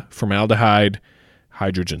 ammonia, formaldehyde,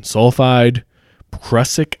 hydrogen sulfide,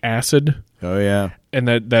 prussic acid, Oh, yeah. and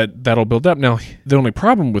that'll build up. Now, the only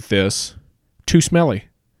problem with this, too smelly.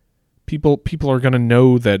 People are going to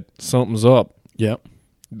know that something's up. Yep.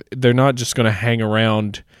 They're not just going to hang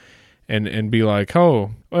around and be like,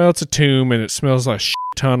 oh, well, it's a tomb and it smells like a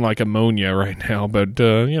ton like ammonia right now, but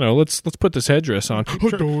let's put this headdress on.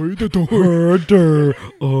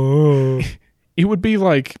 It would be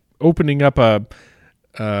like opening up a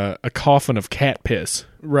coffin of cat piss.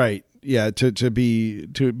 Right. Yeah, to be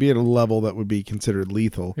at a level that would be considered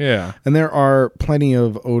lethal. Yeah, And there are plenty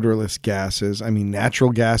of odorless gases. I mean, natural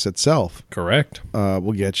gas itself correct.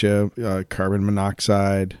 will get you carbon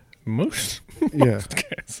monoxide. Most Yeah.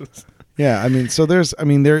 gases. Yeah, I mean, so there's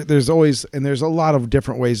always, and there's a lot of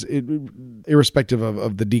different ways, irrespective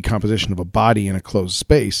of the decomposition of a body in a closed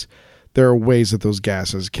space. There are ways that those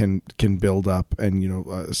gases can build up, and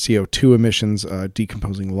CO2 emissions,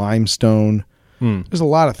 decomposing limestone. There's a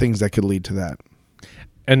lot of things that could lead to that.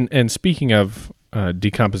 And speaking of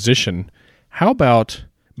decomposition, how about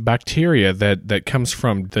bacteria that comes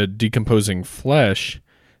from the decomposing flesh,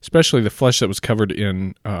 especially the flesh that was covered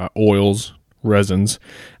in oils, resins,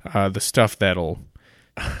 the stuff that'll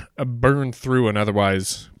burn through an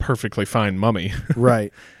otherwise perfectly fine mummy.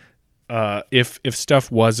 Right. If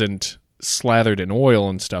stuff wasn't slathered in oil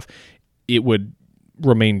and stuff, it would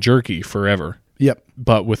remain jerky forever. Yep.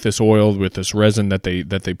 But with this oil, with this resin that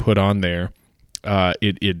they put on there,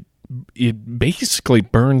 it basically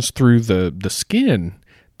burns through the skin.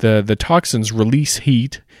 The toxins release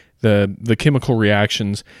heat, the chemical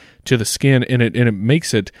reactions to the skin, and it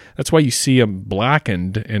makes it. That's why you see them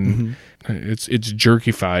blackened, and it's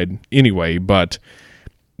jerkified anyway. But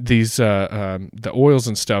these the oils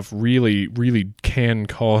and stuff really can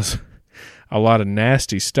cause a lot of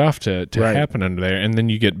nasty stuff to Right. happen under there, and then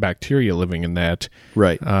you get bacteria living in that,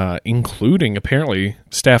 Right. including apparently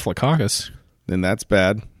Staphylococcus. Then that's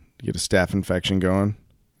bad. You get a staph infection going.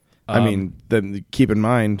 I mean, then keep in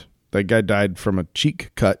mind that guy died from a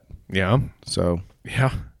cheek cut. Yeah, So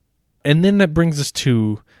yeah, and then that brings us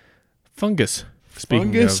to fungus.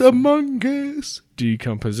 Speaking fungus of among us.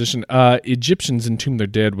 decomposition, Egyptians entombed their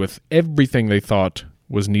dead with everything they thought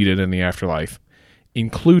was needed in the afterlife,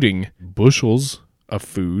 including bushels of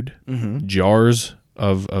food, jars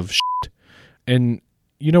of shit. And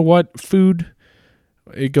you know what? Food,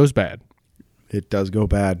 it goes bad. It does go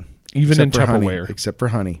bad. Even Except in for honey. Tupperware. Except for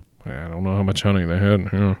honey. I don't know how much honey they had.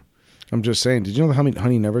 Yeah. I'm just saying. Did you know that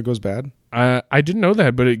honey never goes bad? I didn't know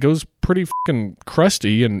that, but it goes pretty fucking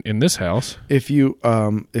crusty in this house. If you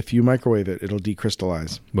microwave it, it'll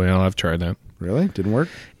decrystallize. Well, I've tried that. Really? Didn't work?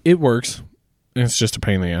 It works. It's just a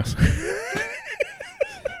pain in the ass.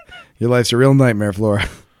 Your life's a real nightmare, Flora.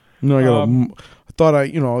 No, I thought I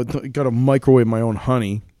got to microwave my own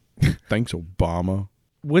honey. Thanks, Obama.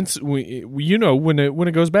 When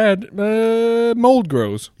it goes bad, mold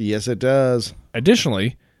grows. Yes, it does.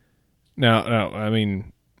 Additionally, now, I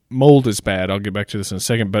mean, mold is bad. I'll get back to this in a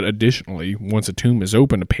second. But additionally, once a tomb is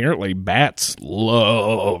open, apparently bats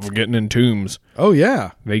love getting in tombs. Oh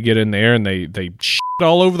yeah, They get in there and they shit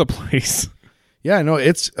all over the place. yeah. No,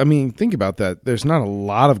 think about that. There's not a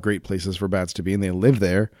lot of great places for bats to be, and they live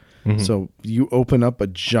there. So you open up a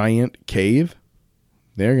giant cave,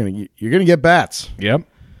 you're gonna get bats. Yep,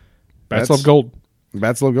 bats That's- love gold.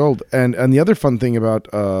 Bats love gold. And the other fun thing about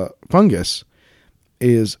fungus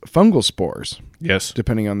is fungal spores, Yes.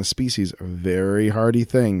 depending on the species, are very hardy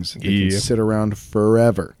things. They Yeah. can sit around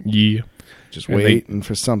forever, Yeah. just And they- waiting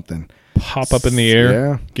for something. Pop up in the air,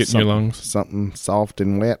 Yeah, get in your lungs. Something soft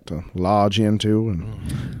and wet to lodge into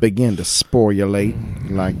and begin to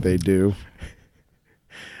sporulate like they do.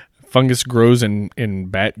 Fungus grows in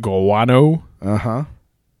bat guano. Uh-huh.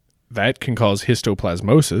 That can cause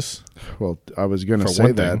histoplasmosis. Well, I was going to For say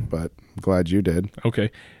one that, thing. but I'm glad you did.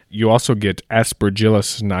 Okay. You also get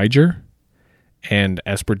Aspergillus niger and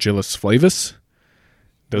Aspergillus flavus.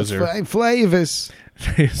 Those are Flavis.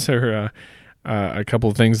 these are a couple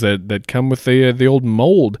of things that come with the old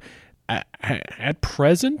mold. At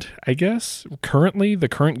present, I guess, currently, the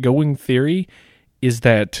current going theory is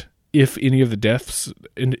that if any of the deaths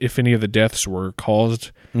were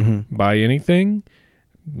caused by anything,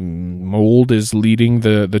 mold is leading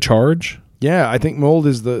the charge. Yeah, I think mold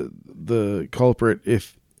is the culprit.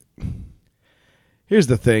 Here's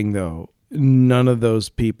the thing, though. None of those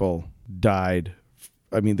people died.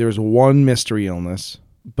 I mean, there's one mystery illness,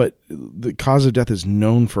 but the cause of death is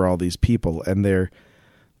known for all these people, and they're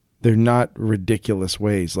not ridiculous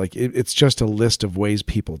ways. Like it's just a list of ways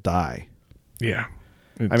people die. Yeah.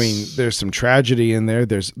 I mean, there's some tragedy in there.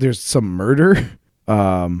 There's some murder.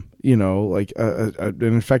 Like an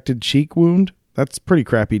infected cheek wound. That's a pretty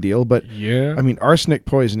crappy deal. But yeah. I mean, arsenic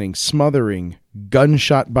poisoning, smothering,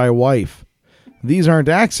 gunshot by wife. These aren't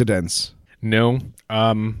accidents. No.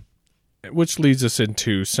 Which leads us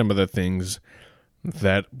into some of the things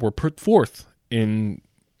that were put forth in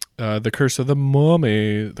the Curse of the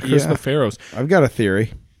Mummy, the Curse of the Pharaohs. I've got a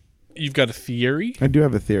theory. You've got a theory? I do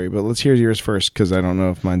have a theory, but let's hear yours first because I don't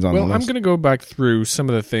know if mine's on the list. I'm going to go back through some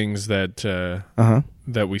of the things that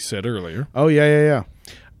that we said earlier. Oh, yeah.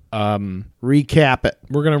 Recap it.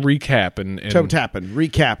 We're going to recap and Toe tapping.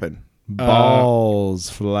 Recapping. Balls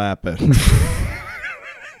flapping.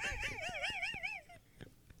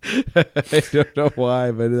 I don't know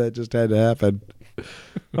why, but that just had to happen.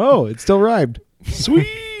 Oh, it still rhymed. Sweet.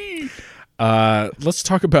 Let's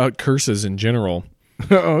talk about curses in general.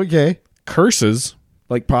 Okay. Curses,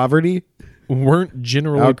 like poverty, weren't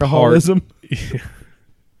generally alcoholism,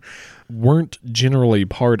 weren't generally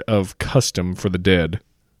part of custom for the dead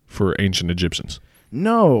for ancient Egyptians.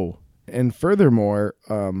 No, and furthermore,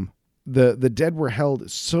 the dead were held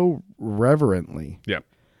so reverently. Yeah.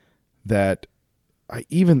 That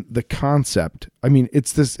even the concept. I mean,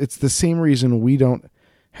 it's the same reason we don't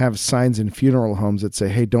have signs in funeral homes that say,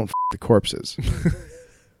 "Hey, don't f*** the corpses."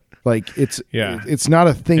 Like it's not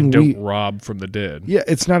a thing. And don't rob from the dead. Yeah,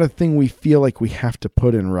 it's not a thing we feel like we have to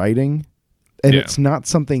put in writing, and it's not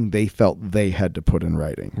something they felt they had to put in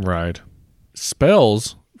writing. Right.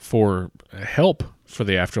 Spells for help for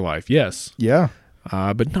the afterlife, yes. Yeah.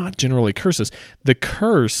 But not generally curses. The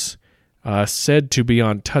curse said to be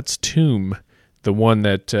on Tut's tomb, the one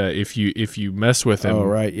that if you mess with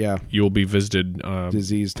him, you'll be visited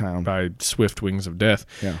disease town by swift wings of death.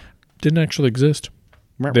 Yeah. Didn't actually exist.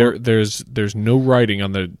 There's no writing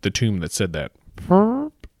on the tomb that said that.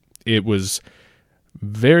 It was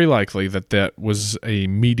very likely that was a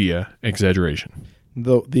media exaggeration.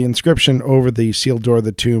 The inscription over the sealed door of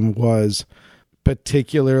the tomb was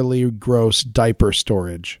particularly gross diaper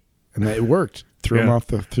storage, and it worked. Threw him off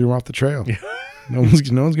the trail. Yeah. No one's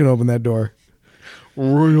gonna open that door.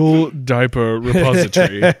 Royal diaper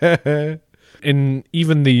repository. And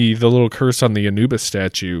even the little curse on the Anubis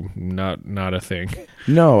statue, not a thing.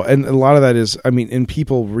 No, and a lot of that is, I mean, and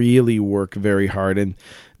people really work very hard. And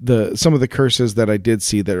some of the curses that I did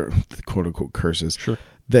see that are quote unquote curses, sure,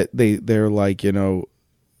 that they're like,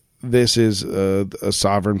 this is a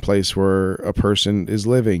sovereign place where a person is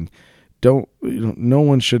living. No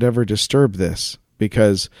one should ever disturb this.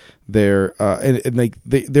 Because they're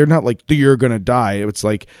they're not like you're gonna die. It's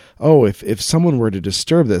like, oh, if someone were to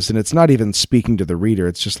disturb this, and it's not even speaking to the reader,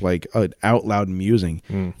 it's just like an out loud musing.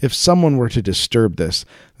 If someone were to disturb this,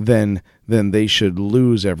 then they should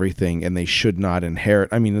lose everything, and they should not inherit.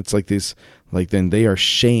 I mean, it's like this, like then they are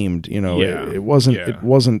shamed. It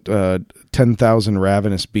wasn't 10,000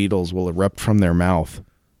 ravenous beetles will erupt from their mouth.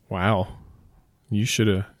 Wow, you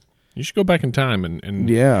should go back in time and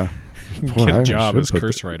yeah. Get a job as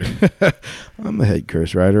curse writer. I'm the head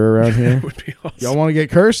curse writer around here. That would be awesome. Y'all want to get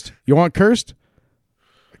cursed? You want cursed?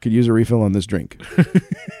 I could use a refill on this drink.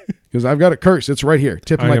 Because I've got a curse. It's right here.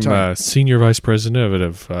 Tip of my tongue. I'm senior vice president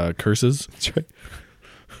of curses. That's right.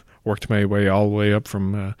 Worked my way all the way up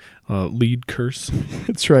from lead curse.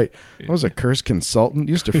 That's right. I was a curse consultant.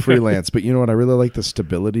 Used to freelance. But you know what? I really like the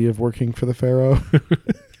stability of working for the Pharaoh.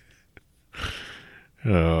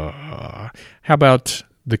 How about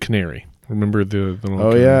the canary? Remember the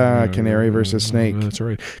little canary versus snake. That's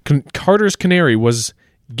right. Carter's canary was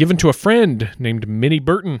given to a friend named Minnie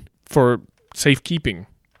Burton for safekeeping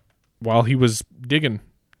while he was digging.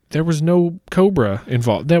 There was no cobra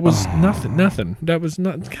involved. That was nothing. That was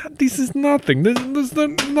not. God, this is nothing. This is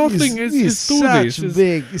nothing. He's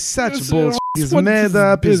such bullshit. He's made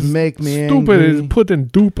up. He's make me stupid. angry. Is put in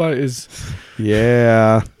dupa is.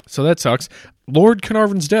 Yeah. So that sucks. Lord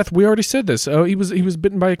Carnarvon's death, we already said this. He was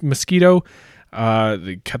bitten by a mosquito.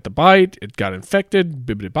 They cut the bite. It got infected.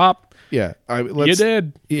 Bibbidi bop. Yeah. You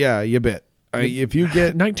dead. Yeah, you bet. If you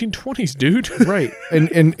get 1920s, dude. right,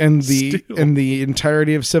 and the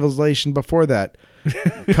entirety of civilization before that,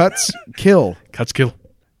 cuts kill. Cuts kill.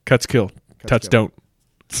 Cuts kill. Tuts don't.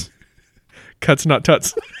 Cuts not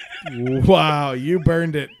tuts. Wow, you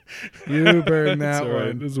burned it. You burned that one.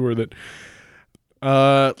 Right. This is worth it.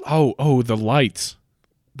 The lights,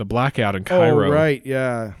 the blackout in Cairo. Oh, right,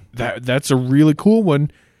 yeah. That's a really cool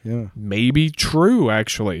one. Yeah, maybe true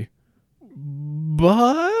actually,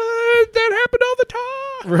 but that happened all the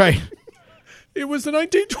time. Right. It was the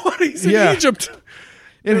 1920s in Egypt.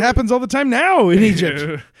 It happens all the time now in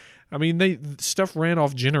Egypt. I mean, stuff ran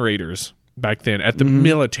off generators back then at the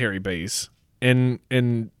military base, and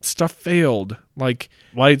stuff failed. Like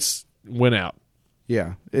lights went out.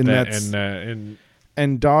 Yeah,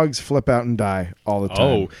 and dogs flip out and die all the time.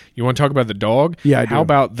 Oh, you want to talk about the dog? Yeah, I do. How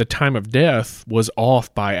about the time of death was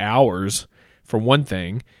off by hours, for one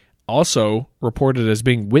thing. Also reported as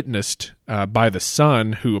being witnessed by the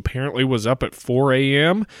son, who apparently was up at 4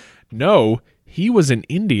 a.m. No, he was in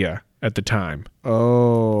India at the time.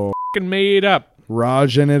 Oh. F***ing made up.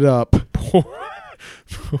 Rajing it up.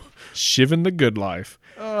 Shiving the good life.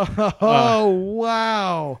 Oh,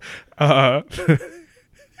 wow.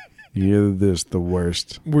 You're the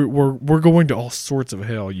worst. We're going to all sorts of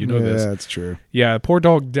hell. You know this. Yeah, that's true. Yeah, poor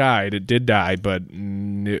dog died. It did die, but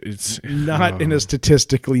it's not in a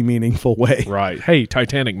statistically meaningful way. Right. Hey,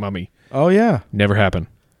 Titanic mummy. Oh, yeah. Never happened.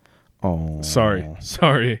 Oh.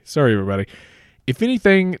 Sorry, everybody. If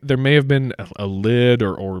anything, there may have been a lid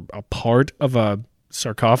or a part of a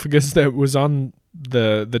sarcophagus that was on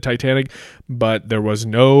the Titanic, but there was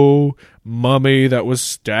no mummy that was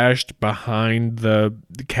stashed behind the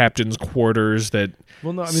captain's quarters that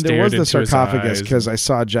well, no, I mean, there was the sarcophagus because I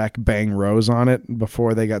saw Jack bang Rose on it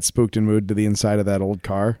before they got spooked and moved to the inside of that old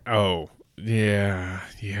car. Oh, yeah,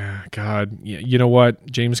 God. Yeah, you know what?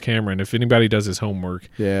 James Cameron, if anybody does his homework,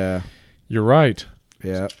 yeah, you're right.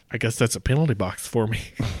 Yeah. I guess that's a penalty box for me.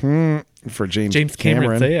 For James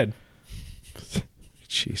Cameron said.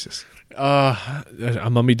 Jesus. A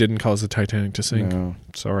mummy didn't cause the Titanic to sink. No.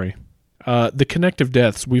 Sorry. The connective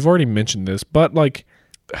deaths, we've already mentioned this, but like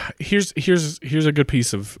here's a good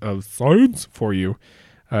piece of science for you,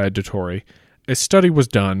 Dottore. A study was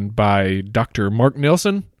done by Dr. Mark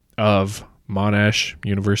Nelson of Monash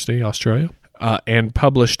University, Australia, and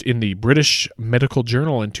published in the British Medical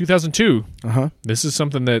Journal in 2002. This is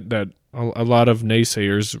something that a lot of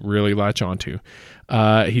naysayers really latch onto.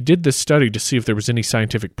 He did this study to see if there was any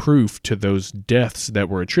scientific proof to those deaths that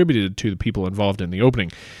were attributed to the people involved in the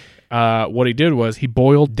opening. What he did was he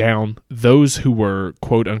boiled down those who were,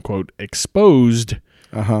 quote unquote, exposed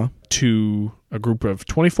to a group of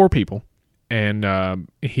 24 people. And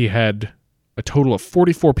he had a total of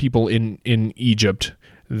 44 people in Egypt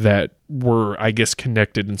that were, I guess,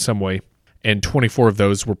 connected in some way. And 24 of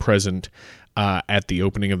those were present at the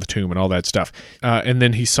opening of the tomb and all that stuff. And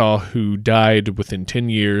then he saw who died within 10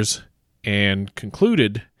 years and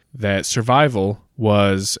concluded that survival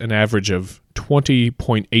was an average of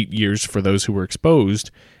 20.8 years for those who were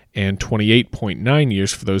exposed and 28.9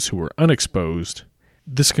 years for those who were unexposed.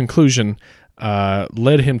 This conclusion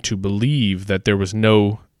led him to believe that there was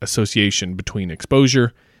no association between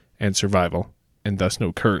exposure and survival, and thus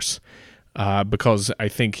no curse. Because I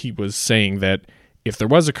think he was saying that if there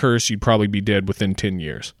was a curse, you'd probably be dead within 10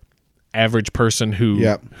 years. Average person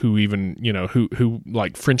who even, who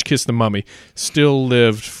like French kissed the mummy, still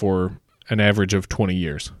lived for an average of 20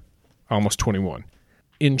 years, almost 21.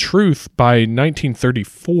 In truth, by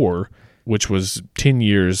 1934, which was 10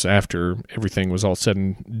 years after everything was all said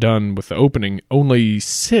and done with the opening, only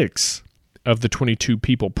 6 of the 22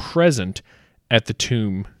 people present at the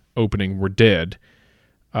tomb opening were dead.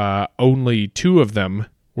 Only 2 of them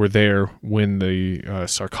were there when the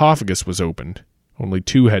sarcophagus was opened. Only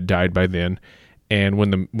 2 had died by then, and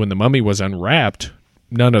when the mummy was unwrapped,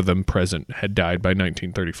 none of them present had died by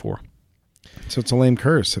 1934. So it's a lame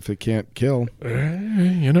curse if it can't kill.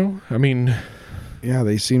 I mean, yeah,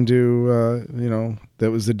 they seem to,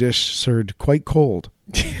 that was the dish served quite cold.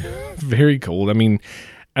 Very cold. I mean,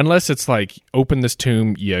 unless it's like, open this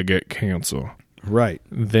tomb, you get cancer. Right.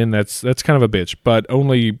 Then that's kind of a bitch. But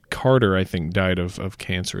only Carter, I think, died of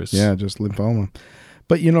cancerous. Yeah, just lymphoma.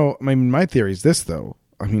 But, my theory is this, though.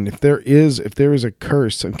 I mean, if there is a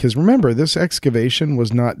curse, because remember, this excavation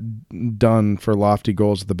was not done for lofty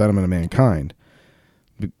goals of the betterment of mankind.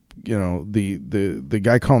 The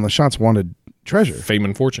guy calling the shots wanted treasure, fame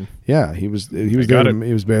and fortune. Yeah, he was there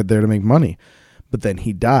to make money. but then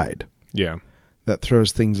he died. Yeah. That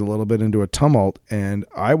throws things a little bit into a tumult, and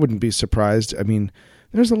I wouldn't be surprised. I mean,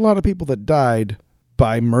 there's a lot of people that died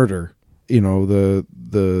by murder. You know, the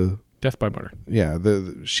Death by murder. yeah,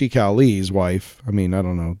 the Sheikh Ali's wife. I mean, I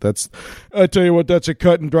don't know. I tell you what, that's a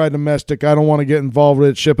cut and dry domestic. I don't want to get involved with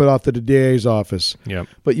it. Ship it off to the DA's office. Yep.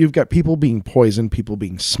 But you've got people being poisoned, people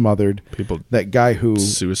being smothered. That guy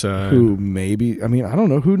Suicide. who maybe, I mean, I don't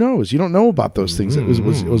know. Who knows? You don't know about those things.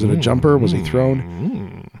 Was it a jumper? Was he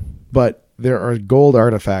thrown? But there are gold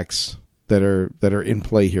artifacts that are in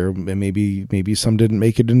play here, and maybe some didn't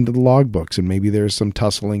make it into the logbooks, and maybe there's some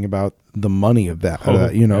tussling about the money of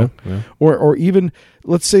that, you know, yeah. or even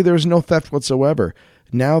let's say there's no theft whatsoever.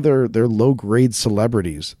 Now they're low grade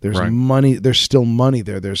celebrities. There's money. There's still money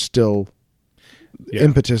there. There's still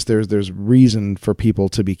impetus. There's reason for people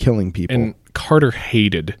to be killing people. And Carter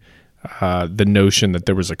hated the notion that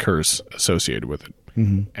there was a curse associated with it.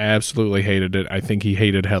 Mm-hmm. Absolutely hated it. I think he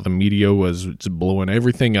hated how the media was blowing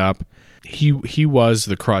everything up. He was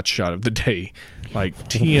the crotch shot of the day. Like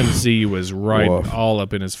TMZ was right all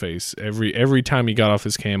up in his face. Every time he got off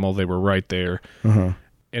his camel, they were right there. Uh-huh.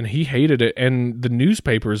 And he hated it. And the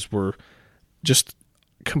newspapers were just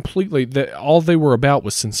completely, all they were about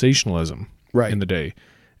was sensationalism in the day.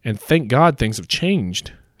 And thank God things have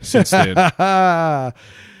changed since then.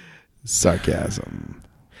 Sarcasm.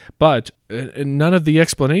 But none of the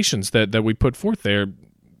explanations that we put forth there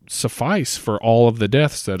suffice for all of the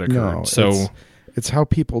deaths that occurred. No, it's how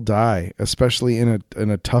people die, especially in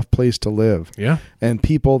a tough place to live. Yeah. And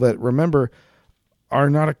people that, remember, are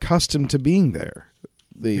not accustomed to being there.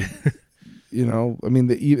 They, you know, I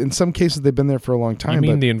mean, in some cases they've been there for a long time. You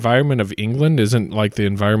mean the environment of England isn't like the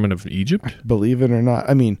environment of Egypt? Believe it or not.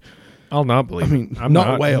 I mean, I'll not believe it. I'm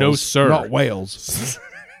not Wales. No, sir. Not Wales.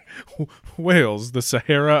 Wales, the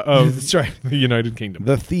Sahara of That's right. the United Kingdom.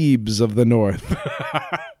 The Thebes of the North.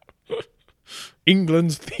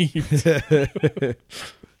 England's Thebes.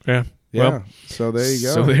 Yeah. Yeah. Well, so there you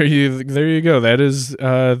go. So there you go. That is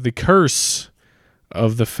the curse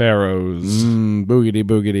of the Pharaohs. Boogity,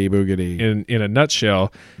 boogity, boogity. In a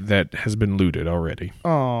nutshell, that has been looted already.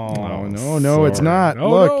 Oh, no, it's not.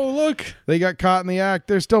 Oh, look. They got caught in the act.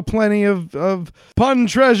 There's still plenty of pun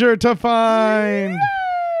treasure to find.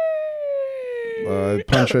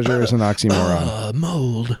 Pun treasure is an oxymoron.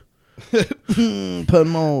 Mold. Pun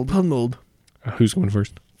mold. Pun mold. Who's going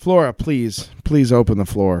first? Flora, please open the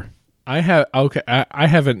floor. I have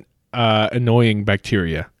an annoying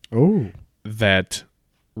bacteria. Oh, that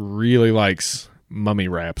really likes mummy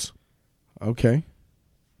wraps. Okay.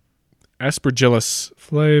 Aspergillus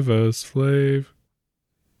flavus.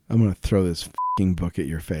 I'm gonna throw this fucking book at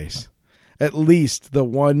your face. At least the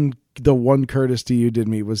one courtesy you did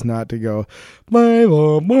me was not to go.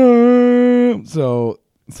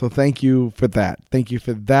 So thank you for that. Thank you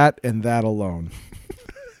for that and that alone.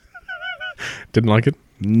 Didn't like it?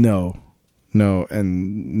 No,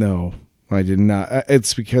 I did not.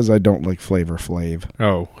 It's because I don't like Flavor Flav.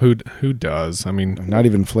 Oh, who does? I mean, not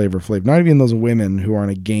even Flavor Flav. Not even those women who are on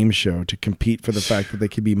a game show to compete for the fact that they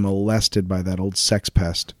could be molested by that old sex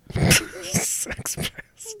pest. Sex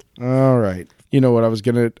pest. All right. You know what? I was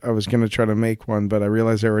gonna try to make one, but I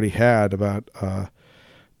realized I already had about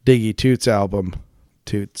Diggy Toots album,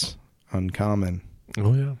 Toots Uncommon.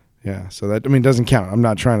 Oh yeah. Yeah. So that, I mean, doesn't count. I'm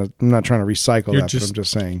not trying to recycle that. But I'm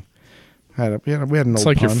just saying. We had an old It's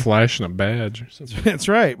like pun. you're flashing a badge or something. That's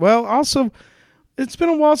right. Well, also, it's been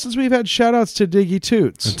a while since we've had shout-outs to Diggy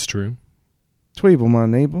Toots. That's true. Tweeble, my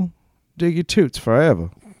neighbor. Diggy Toots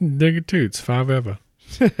forever. Diggy Toots, forever.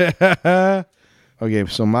 Okay,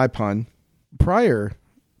 so my pun. Prior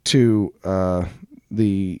to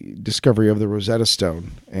the discovery of the Rosetta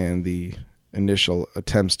Stone and the initial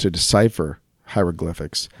attempts to decipher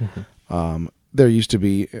hieroglyphics, there used to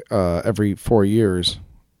be, every 4 years,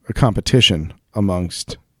 a competition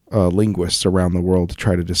amongst linguists around the world to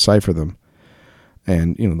try to decipher them.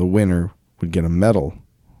 And, you know, the winner would get a medal,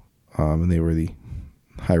 and they were the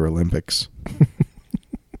Hierolympics.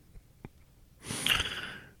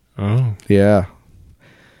 Oh. Yeah.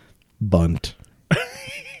 Bunt.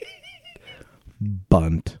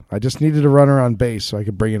 Bunt. I just needed a runner on base so I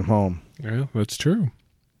could bring him home. Yeah, that's true.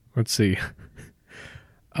 Let's see.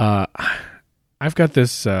 I've got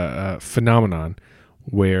this phenomenon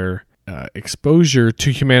where exposure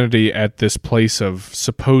to humanity at this place of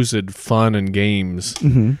supposed fun and games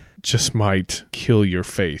just might kill your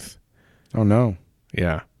faith. Oh, no.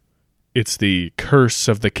 Yeah. It's the curse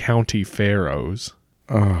of the county pharaohs.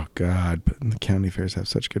 Oh, God. But the county fairs have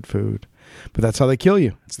such good food. But that's how they kill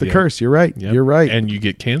you. It's the curse. You're right. Yep. You're right. And you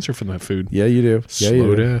get cancer from that food. Yeah, you do.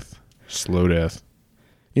 Slow death. Slow death.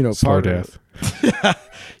 Slow part death.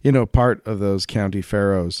 Part of those county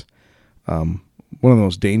pharaohs, one of the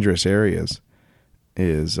most dangerous areas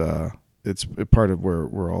is it's a part of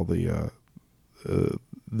where all the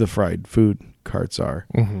fried food carts are.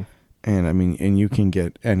 Mm-hmm. And I mean, and you can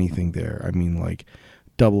get anything there. I mean, like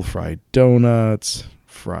double fried donuts,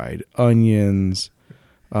 fried onions.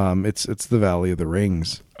 It's the Valley of the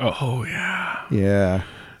Rings. Oh, yeah. Yeah.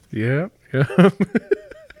 Yeah. Yeah.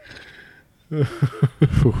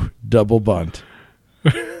 Double bunt.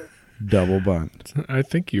 Double bunt. I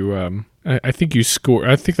think you I think you score.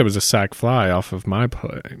 I think that was a sack fly off of my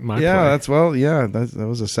play. That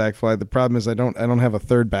was a sack fly. The problem is I don't have a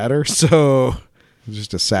third batter, so it's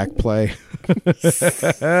just a sack play.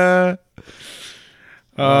 There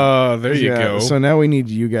you go. So now we need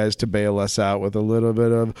you guys to bail us out with a little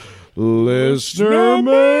bit of listener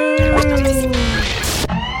mail.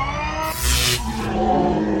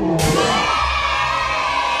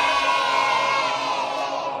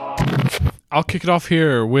 I'll kick it off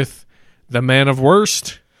here with the man of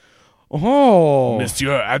worst,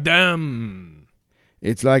 Monsieur Adam.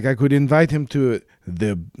 It's like I could invite him to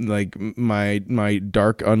my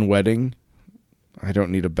dark unwedding. I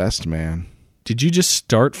don't need a best man. Did you just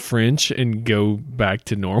start French and go back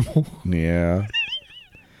to normal? Yeah.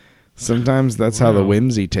 Sometimes that's how the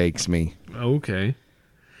whimsy takes me. Okay.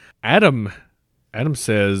 Adam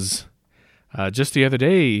says, just the other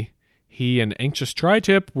day, he and Anxious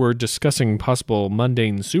Tri-Tip were discussing possible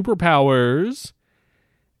mundane superpowers,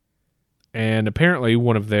 and apparently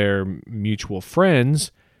one of their mutual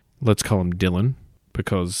friends, let's call him Dylan,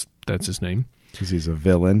 because that's his name. Because he's a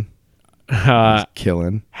villain. He's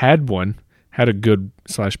killing. Had a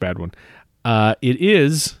good/bad one. It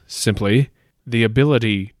is simply the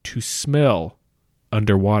ability to smell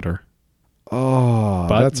underwater. Oh,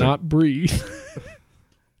 but not breathe.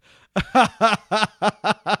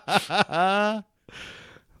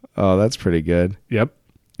 Oh, that's pretty good. Yep.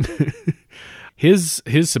 His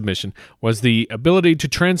submission was the ability to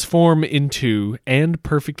transform into and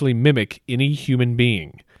perfectly mimic any human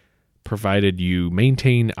being, provided you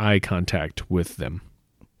maintain eye contact with them.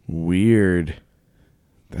 Weird.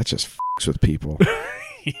 That just fucks with people.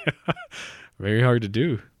 Yeah. Very hard to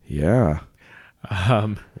do. Yeah.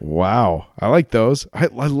 Wow. I like those. I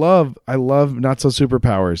love not so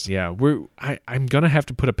superpowers. Yeah, I'm gonna have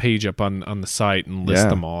to put a page up on the site and list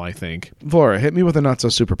them all, I think. Flora, hit me with a not so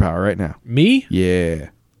superpower right now. Me? Yeah.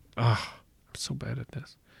 Oh, I'm so bad at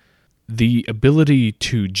this. The ability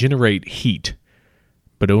to generate heat,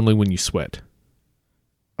 but only when you sweat.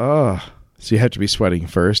 Oh. So you have to be sweating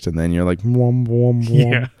first, and then you're like, wom, wom, wom.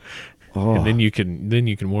 Yeah. Oh. And then you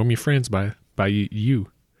can warm your friends by you.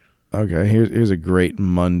 Okay, here's a great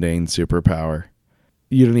mundane superpower.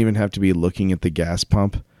 You don't even have to be looking at the gas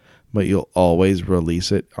pump, but you'll always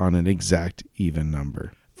release it on an exact even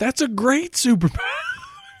number. That's a great superpower.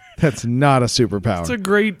 That's not a superpower. It's a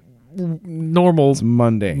great normal it's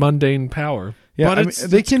mundane power. Yeah, but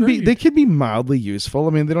they can be mildly useful. I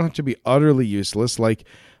mean, they don't have to be utterly useless. Like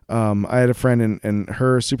I had a friend and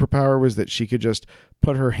her superpower was that she could just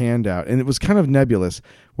put her hand out, and it was kind of nebulous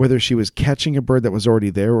whether she was catching a bird that was already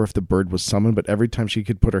there or if the bird was summoned, but every time she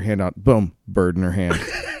could put her hand out, boom, bird in her hand.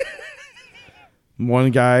 One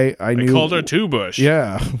guy I knew called her Two Bush.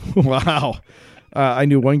 Yeah. Wow. I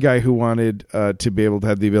knew one guy who wanted to be able to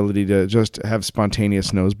have the ability to just have spontaneous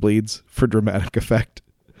nosebleeds for dramatic effect.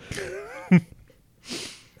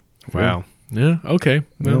 Wow. Yeah. Okay.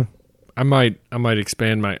 Well, Yeah. I might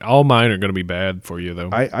expand all mine are going to be bad for you though.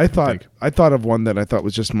 I thought of one that I thought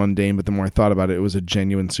was just mundane, but the more I thought about it, it was a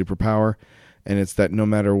genuine superpower, and it's that no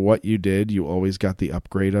matter what you did, you always got the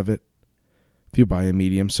upgrade of it. If you buy a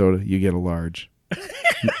medium soda, you get a large.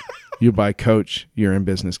 You buy Coach, you're in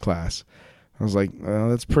business class. I was like, well,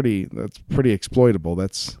 that's pretty exploitable.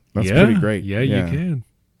 That's pretty great. Yeah, you can.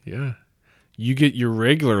 Yeah. You get your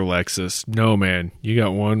regular Lexus. No, man. You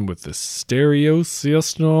got one with the stereo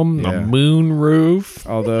system, the moon roof.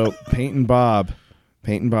 Although Paint and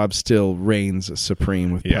Bob still reigns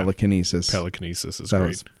supreme with Pelicanesis. Pelicanesis is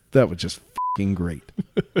great. That was just fucking great.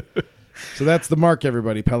 So that's the mark,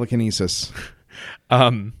 everybody. Pelicanesis.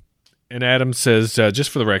 And Adam says,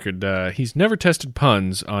 just for the record, he's never tested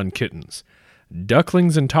puns on kittens.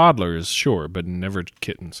 Ducklings and toddlers, sure, but never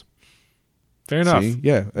kittens. Fair enough. See?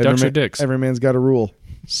 Yeah. Ducks are dicks. Every man's got a rule.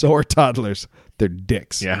 So are toddlers. They're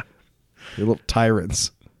dicks. Yeah. They're little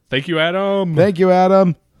tyrants. Thank you, Adam. Thank you,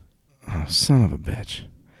 Adam. Oh, son of a bitch.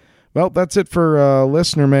 Well, that's it for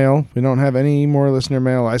listener mail. We don't have any more listener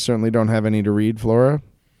mail. I certainly don't have any to read, Flora.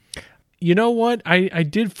 You know what? I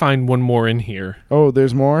did find one more in here. Oh,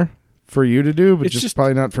 there's more? for you to do, but It's just just-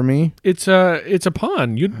 probably not for me. It's a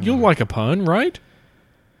pun. You'll like a pun, right?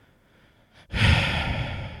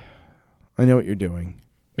 I know what you're doing.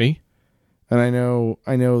 Me? And I know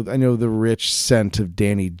the rich scent of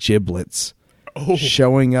Danny Giblets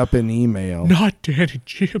showing up in email. Not Danny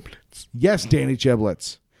Giblets. Yes, Danny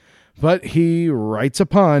Giblets. But he writes a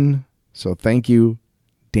pun, so thank you,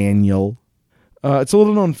 Daniel. It's a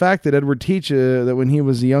little known fact that Edward Teach, that when he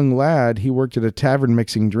was a young lad, he worked at a tavern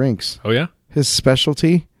mixing drinks. Oh, yeah? His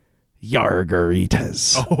specialty?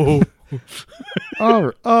 Yargaritas.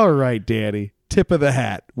 Oh. All right, Danny. Tip of the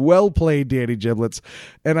hat. Well played, Danny Giblets.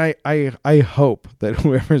 And I hope that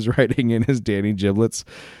whoever's writing in his Danny Giblets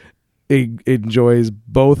enjoys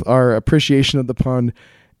both our appreciation of the pun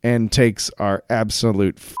and takes our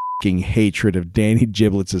absolute fucking hatred of Danny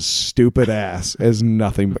Giblets' stupid ass as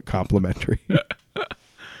nothing but complimentary.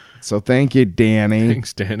 So thank you, Danny.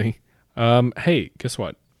 Thanks, Danny. Hey, guess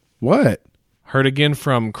what? What? Heard again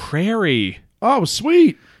from Crary. Oh,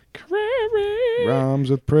 sweet. Crary. Rhymes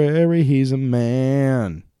with prairie, he's a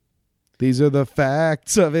man. These are the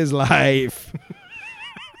facts of his life.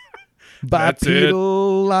 That's it.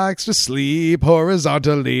 Bipedal likes to sleep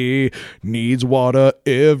horizontally, needs water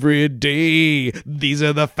every day. These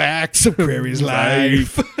are the facts of Prairie's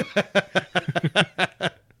life.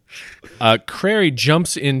 Crary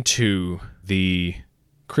jumps into the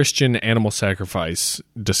Christian animal sacrifice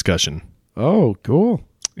discussion. Oh, cool.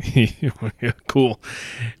 Yeah, cool.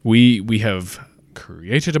 We have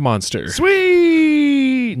created a monster.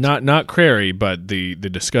 Sweet. Not Crary, but the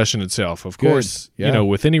discussion itself. Of course, Yeah.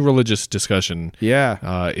 with any religious discussion,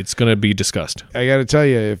 Yeah. it's going to be discussed. I got to tell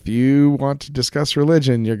you, if you want to discuss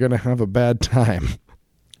religion, you're going to have a bad time.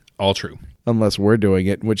 All true. Unless we're doing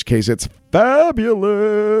it, in which case it's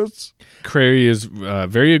fabulous. Crary is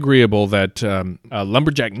very agreeable that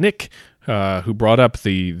Lumberjack Nick, who brought up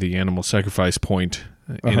the animal sacrifice point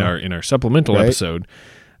in our supplemental Right. episode.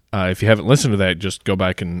 If you haven't listened to that, just go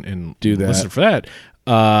back and Do that. listen for that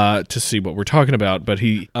to see what we're talking about. But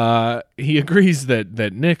he agrees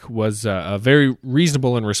that Nick was very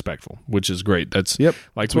reasonable and respectful, which is great. That's Yep.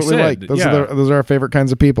 like That's we what said. we like. Those are our favorite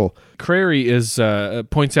kinds of people. Crary is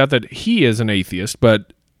points out that he is an atheist,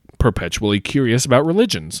 but perpetually curious about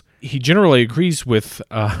religions. He generally agrees with,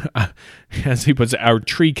 as he puts it, our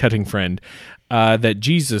tree-cutting friend, that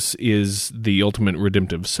Jesus is the ultimate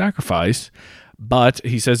redemptive sacrifice. But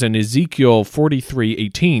he says in Ezekiel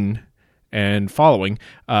 43:18 and following,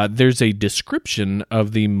 there's a description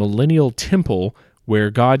of the millennial temple where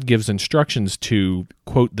God gives instructions to,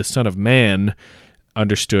 quote, the Son of Man,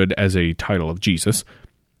 understood as a title of Jesus,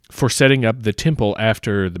 for setting up the temple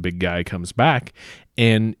after the big guy comes back,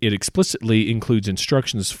 and it explicitly includes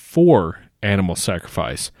instructions for animal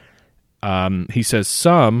sacrifice. He says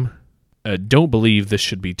some don't believe this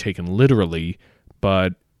should be taken literally,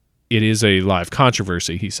 but it is a live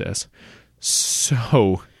controversy, he says.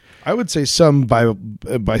 So I would say some by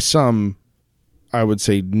some, I would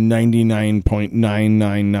say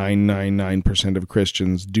 99.99999% of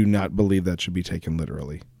Christians do not believe that should be taken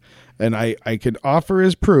literally. And I could offer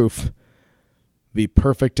as proof the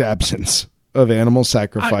perfect absence of animal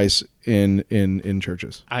sacrifice in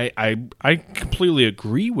churches. I completely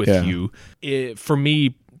agree with Yeah. you. For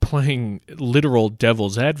me, playing literal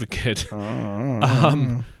devil's advocate,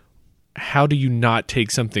 how do you not take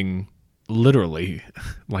something literally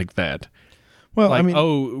like that? Well, Like, I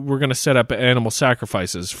mean, we're going to set up animal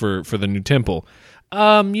sacrifices for the new temple.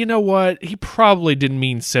 You know what? He probably didn't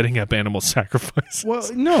mean setting up animal sacrifices. well,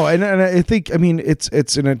 no, and I think, I mean, it's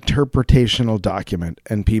an interpretational document,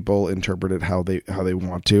 and people interpret it how they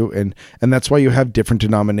want to, and that's why you have different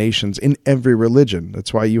denominations in every religion.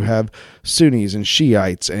 That's why you have Sunnis and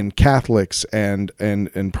Shiites and Catholics and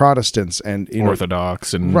Protestants and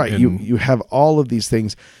Orthodox and right. and- You have all of these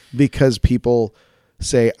things because people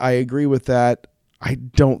say, I agree with that. I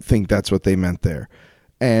don't think that's what they meant there.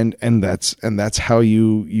 And that's how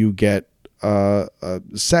you get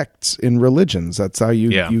sects in religions. That's how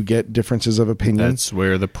you get differences of opinion. That's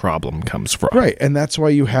where the problem comes from. Right, and that's why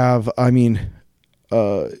you have,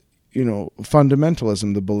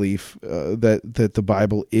 fundamentalism, the belief that the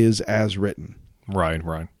Bible is as written. Right.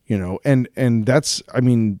 And that's, I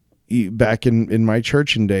mean, back in my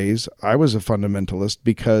churching days, I was a fundamentalist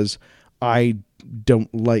because I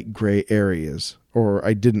don't like gray areas, or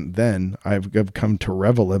I didn't then. I've come to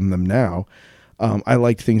revel in them now. I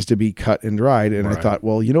like things to be cut and dried, and Right. I thought,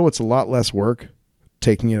 well, it's a lot less work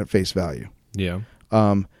taking it at face value. Yeah.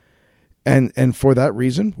 And for that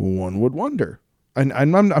reason, one would wonder, And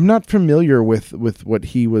I'm not familiar with what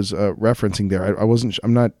he was referencing there.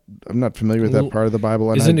 I'm not familiar with that part of the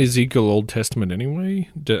Bible. Isn't Ezekiel Old Testament anyway?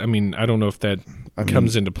 I mean, I don't know if that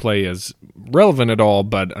comes into play as relevant at all,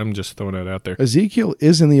 but I'm just throwing it out there. Ezekiel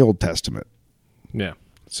is in the Old Testament. Yeah.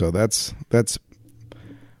 So that's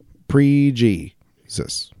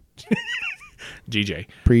pre-Jesus. GJ.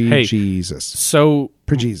 Pre-Jesus. So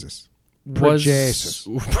Pre-Jesus. was Pre-Jesus.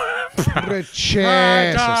 Pre-Jesus.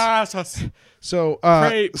 So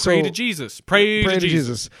pray to Jesus. Pray to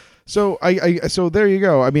Jesus. So so there you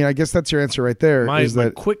go. I mean, I guess that's your answer right there. My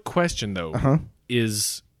that quick question though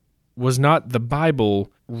was not the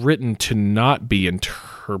Bible written to not be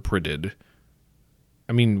interpreted?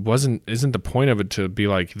 I mean, isn't the point of it to be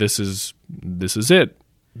like, this is it.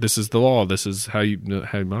 This is the law. This is how you.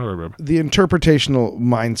 The interpretational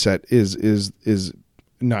mindset is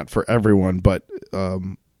not for everyone, but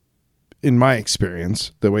in my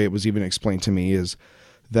experience, the way it was even explained to me is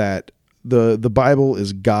that the Bible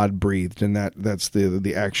is God breathed, and that's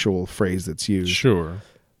the actual phrase that's used. Sure,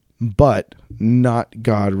 but not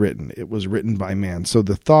God written. It was written by man. So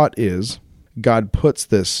the thought is God puts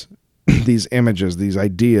these images, these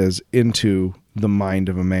ideas into the mind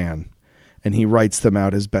of a man, and he writes them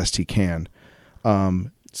out as best he can.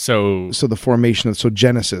 So the formation of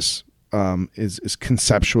Genesis is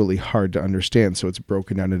conceptually hard to understand. So it's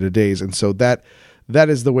broken down into days, and so that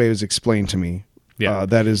is the way it was explained to me. Yeah,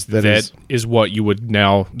 that is what you would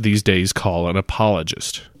now these days call an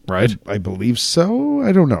apologist, right? I believe so.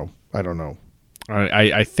 I don't know.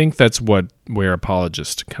 I think that's where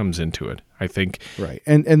apologist comes into it. I think right,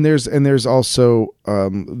 and there's also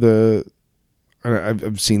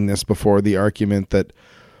I've seen this before, the argument that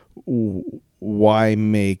why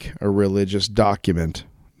make a religious document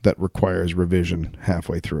that requires revision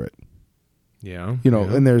halfway through it? Yeah,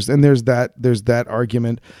 and there's that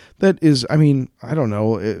argument that is, I mean, I don't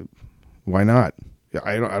know, why not?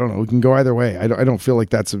 I don't know. We can go either way. I don't feel like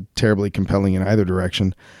that's terribly compelling in either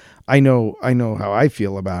direction. I know how I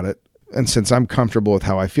feel about it, and since I'm comfortable with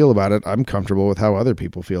how I feel about it, I'm comfortable with how other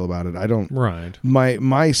people feel about it. I don't. Right.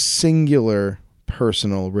 My singular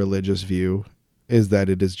personal religious view is that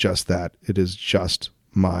it is just that. It is just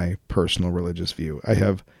my personal religious view. I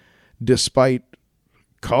have, despite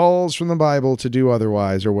calls from the Bible to do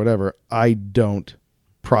otherwise or whatever, I don't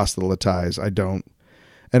proselytize. I don't.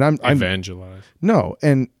 And I'm evangelize. No.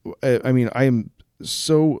 And I mean, I am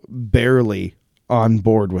so barely on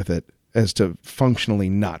board with it as to functionally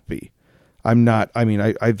not be. I'm not. I mean,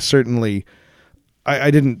 I've certainly.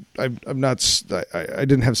 I didn't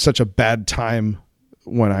have such a bad time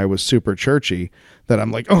when I was super churchy that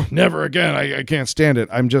I'm like, oh, never again. I can't stand it.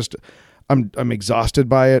 I'm exhausted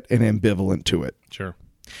by it and ambivalent to it. Sure.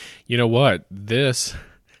 You know what?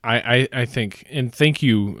 I think, and thank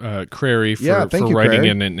you, Crary, for writing Crary.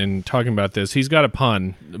 in and talking about this. He's got a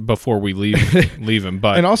pun before we leave him,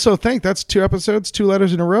 but and also that's 2 episodes, 2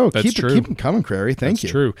 letters in a row. That's true. Keep them coming, Crary. Thank you.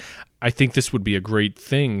 That's true. I think this would be a great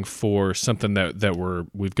thing for something that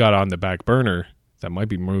we've got on the back burner that might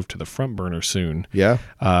be moved to the front burner soon. Yeah.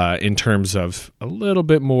 In terms of a little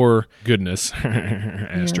bit more goodness,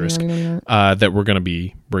 asterisk, that we're going to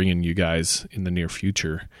be bringing you guys in the near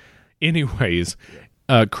future. Anyways.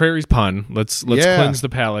 Crary's pun. Let's cleanse the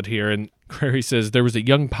palate here. And Crary says there was a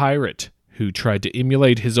young pirate who tried to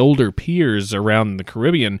emulate his older peers around the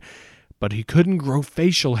Caribbean, but he couldn't grow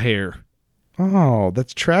facial hair. Oh,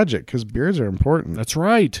 that's tragic because beards are important. That's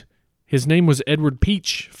right. His name was Edward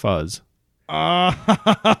Peach Fuzz. Oh,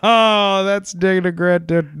 that's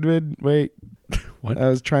denigratory. Wait, what? I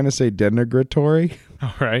was trying to say denigratory.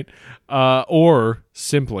 All right. Or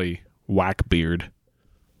simply Whackbeard.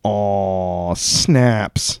 Oh,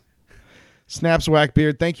 snaps. Snaps,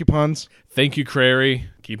 Whackbeard. Thank you, puns. Thank you, Crary.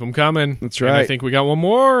 Keep them coming. That's right. And I think we got one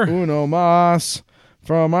more. Uno mas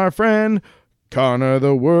from our friend Connor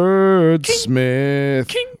the Wordsmith.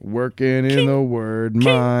 King. Working in the word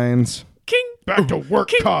mines. King. Back to work,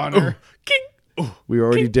 King. Connor. King. We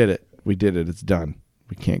already did it. We did it. It's done.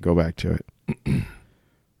 We can't go back to it.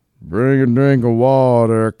 Bring a drink of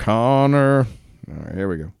water, Connor. All right, here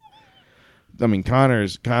we go. I mean, Connor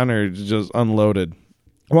just unloaded.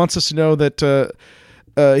 Wants us to know that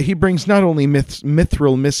he brings not only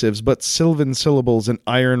mithril missives, but sylvan syllables and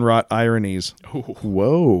iron wrought ironies. Ooh.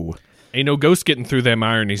 Whoa. Ain't no ghost getting through them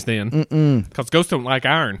ironies then. Because ghosts don't like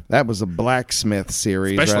iron. That was a blacksmith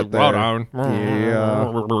series, especially right there. wrought iron.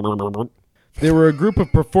 Yeah. They were a group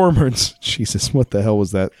of performers. Jesus, what the hell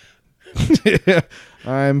was that?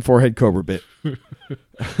 I'm forehead cobra bit.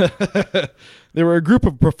 There were a group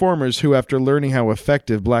of performers who, after learning how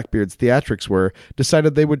effective Blackbeard's theatrics were,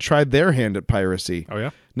 decided they would try their hand at piracy. Oh,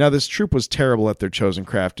 yeah? Now, this troupe was terrible at their chosen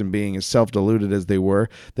craft, and being as self-deluded as they were,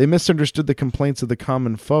 they misunderstood the complaints of the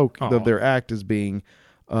common folk of their act as being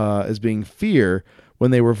fear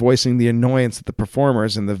when they were voicing the annoyance at the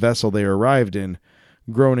performers in the vessel they arrived in,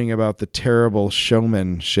 groaning about the terrible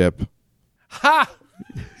showmanship. Ha!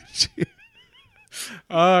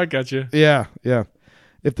 I got you. Yeah.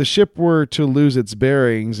 If the ship were to lose its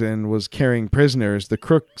bearings and was carrying prisoners, the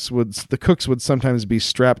cooks would sometimes be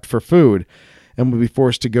strapped for food and would be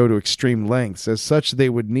forced to go to extreme lengths. As such, they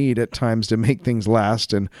would need at times to make things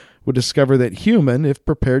last and would discover that human, if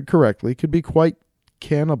prepared correctly, could be quite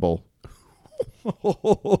cannibal.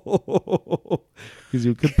 Because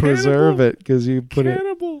you could preserve it because you put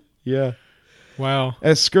Cannibal. Yeah. Wow.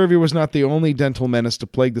 As scurvy was not the only dental menace to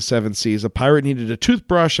plague the seven seas, a pirate needing a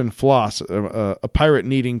toothbrush and floss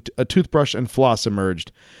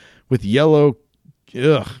emerged, with yellow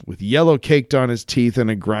caked on his teeth and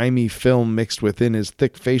a grimy film mixed within his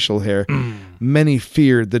thick facial hair. Many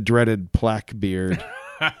feared the dreaded Blackbeard.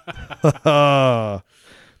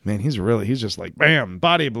 Man, he's just like, bam,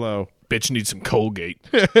 body blow. Bitch needs some Colgate.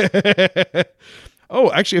 Oh,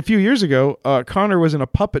 actually, a few years ago, Connor was in a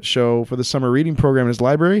puppet show for the summer reading program in his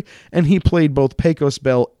library, and he played both Pecos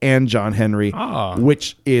Bell and John Henry,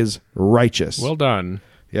 which is righteous. Well done.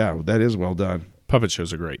 Yeah, that is well done. Puppet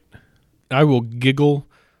shows are great. I will giggle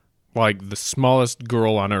like the smallest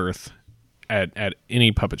girl on earth at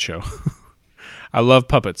any puppet show. I love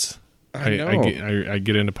puppets. I know. I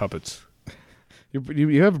get into puppets.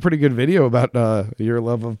 You have a pretty good video about your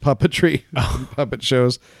love of puppetry, puppet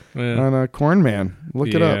shows on Corn Man. Look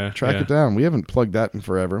it up. Track it down. We haven't plugged that in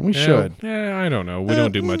forever. We should. Yeah, I don't know. We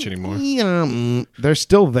don't do much anymore. They're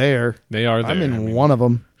still there. They are there. I'm in one of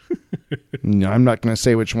them. No, I'm not going to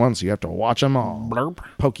say which one, so you have to watch them all. Blurp.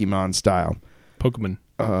 Pokemon style. Pokemon.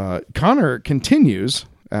 Connor continues,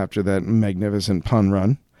 after that magnificent pun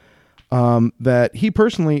run, that he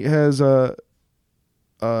personally has...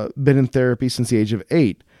 been in therapy since the age of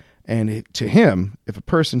 8. And to him, if a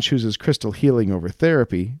person chooses crystal healing over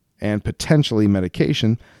therapy and potentially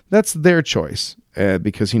medication, that's their choice.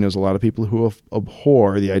 Because he knows a lot of people who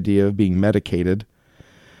abhor the idea of being medicated.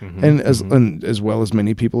 And as well as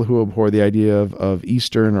many people who abhor the idea of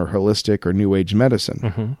Eastern or holistic or New Age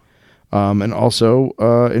medicine. And also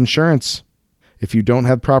insurance. If you don't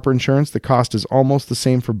have proper insurance, the cost is almost the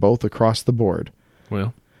same for both across the board.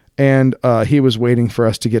 Well... And he was waiting for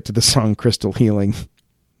us to get to the song Crystal Healing.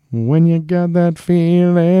 When you got that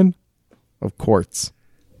feeling of quartz.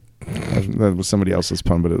 That was somebody else's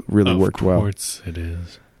pun, but it really worked well. Of course it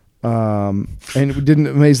is. And we didn't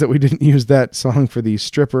amazed that we didn't use that song for the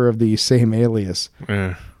stripper of the same alias.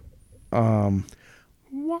 Walking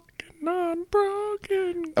on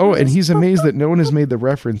broken. Oh, and he's amazed that no one has made the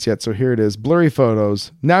reference yet, so here it is. Blurry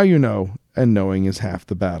photos. Now you know, and knowing is half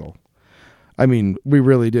the battle. I mean, we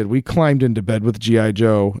really did. We climbed into bed with G.I.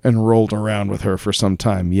 Joe and rolled around with her for some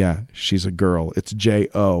time. Yeah, she's a girl. It's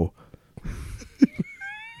J.O.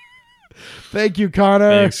 Thank you,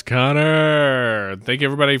 Connor. Thanks, Connor. Thank you,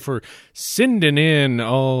 everybody, for sending in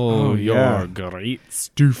your great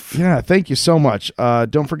stuff. Yeah, thank you so much.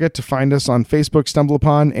 Don't forget to find us on Facebook, Stumble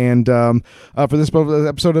Upon, and for this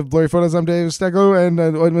episode of Blurry Photos, I'm David Stego,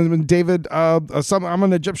 and David, I'm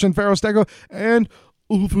an Egyptian Pharaoh Stego, and...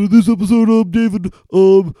 for this episode, I'm David.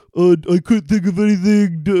 I couldn't think of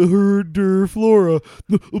anything to hurt her Flora.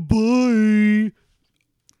 Bye.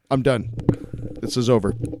 I'm done. This is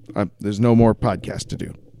over. There's no more podcast to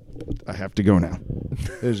do. I have to go now.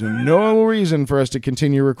 There's no reason for us to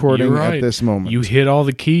continue recording at this moment. You hit all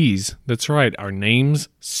the keys. That's right. Our names,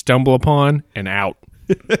 Stumble Upon, and Out.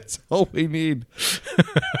 That's all we need.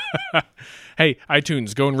 Hey,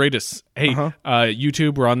 iTunes, go and rate us. Hey,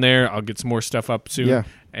 YouTube, we're on there. I'll get some more stuff up soon. Yeah.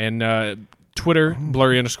 And Twitter,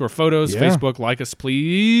 blurry_photos. Yeah. Facebook, like us,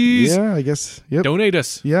 please. Yeah, I guess. Yep. Donate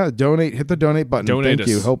us. Yeah, donate. Hit the donate button. Thank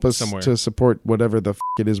you. Help us somewhere to support whatever the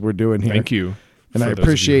it is we're doing here. Thank you. And I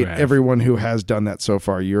appreciate everyone who has done that so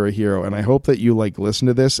far. You're a hero. And I hope that you listen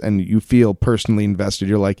to this and you feel personally invested.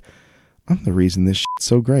 You're like, I'm the reason this shit's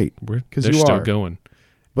so great. Because you're still going.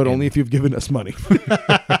 But only if you've given us money.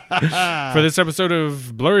 For this episode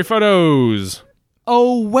of Blurry Photos.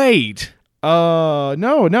 Oh, wait. No,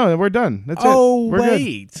 we're done. That's it. Oh, we're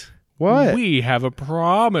wait. Good. What? We have a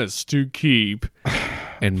promise to keep.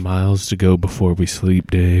 And miles to go before we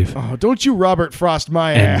sleep, Dave. Oh, don't you Robert Frost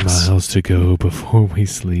my And ass. miles to go before we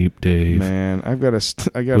sleep, Dave. Man, I got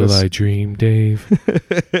Will I dream, Dave?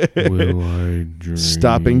 Will I dream?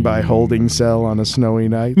 Stopping by holding cell on a snowy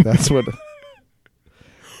night. That's what.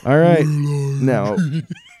 All right. Now,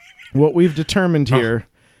 what we've determined here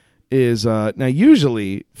is now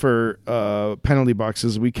usually for penalty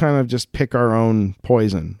boxes, we kind of just pick our own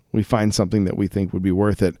poison. We find something that we think would be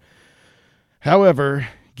worth it. However,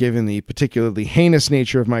 given the particularly heinous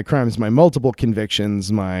nature of my crimes, my multiple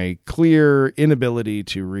convictions, my clear inability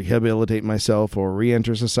to rehabilitate myself or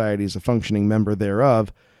re-enter society as a functioning member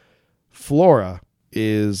thereof, Flora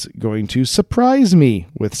is going to surprise me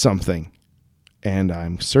with something. And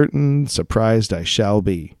I'm certain surprised I shall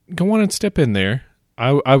be. Go on and step in there.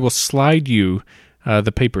 I will slide you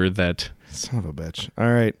the paper that... Son of a bitch.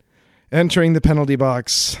 All right. Entering the penalty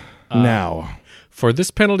box now. For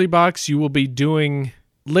this penalty box, you will be doing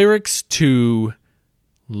lyrics to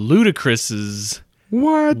Ludacris's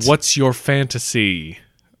What? What's Your Fantasy?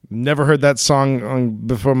 Never heard that song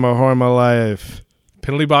before my whole my life.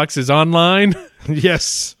 Penalty box is online.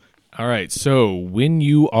 Yes. All right, so when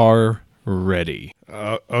you are ready.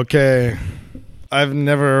 Okay. I've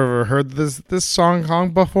never ever heard this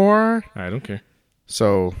song before. I don't care.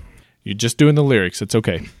 So, You're just doing the lyrics. It's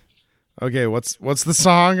okay. okay, what's the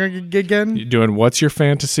song again? You're doing What's Your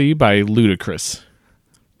Fantasy by Ludacris.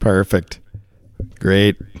 Perfect.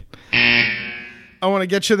 Great. I want to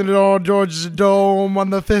get you the George's Dome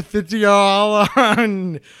on the 5th y'all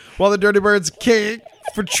on while the Dirty Birds kick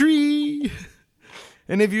for tree.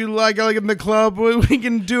 And if you like in the club, we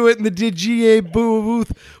can do it in the DGA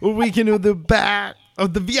booth, or we can do the back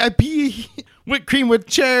of the VIP. Whipped cream with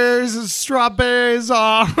chairs and strawberries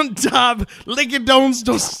on top. Lick it, don't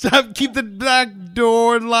stop. Keep the back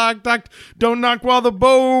door locked. Don't knock while the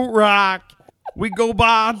boat rock. We go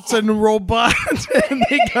bots and robots, and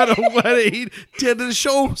they gotta wait till the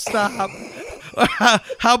show stop.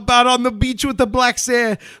 How about on the beach with the black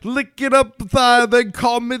sand? Lick it up, then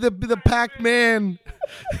call me the Pac-Man.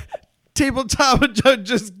 Tabletop,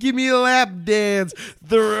 just give me a lap dance.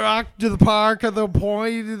 The rock to the park, or the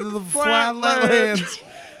point to the flatlands.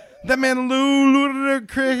 That man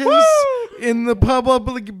Ludacris in the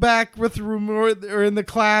public back with room or in the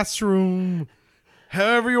classroom.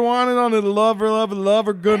 However you want it on it,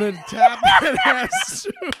 lover, gonna tap it as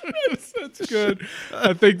soon. That's good.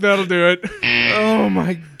 I think that'll do it. Oh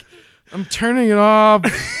my, I'm turning it off.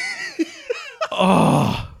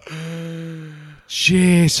 Oh,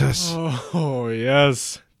 Jesus. Oh,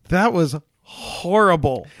 yes. That was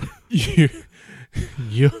horrible.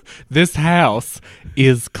 This house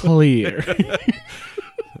is clear.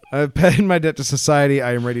 I've paid my debt to society.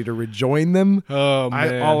 I am ready to rejoin them. Oh,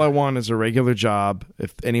 man. All I want is a regular job.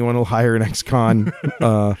 If anyone will hire an ex-con.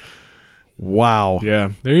 Wow.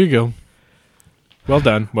 Yeah, there you go. Well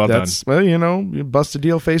done. Well done. Well, you bust a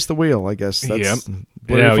deal, face the wheel, I guess. That's, Yep.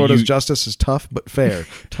 Blurry Photos justice is tough, but fair.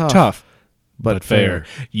 Tough. But fair.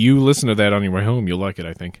 You listen to that on your way home. You'll like it,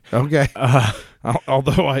 I think. Okay.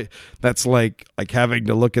 Although that's like having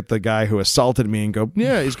to look at the guy who assaulted me and go,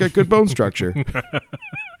 yeah, he's got good bone structure.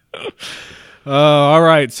 All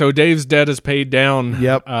right. So Dave's debt is paid down.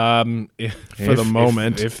 Yep. For the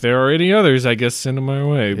moment. If there are any others, I guess send them my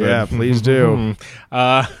way. But, yeah, please do.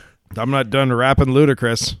 I'm not done rapping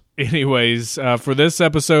Ludacris. Anyways, for this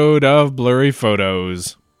episode of Blurry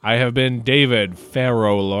Photos, I have been David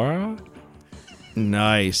Pharaohs.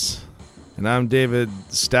 Nice. And I'm David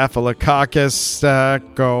Staphylococcus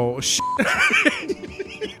Stacko.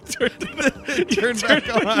 Turn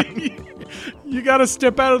back on. You got to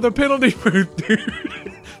step out of the penalty booth, dude.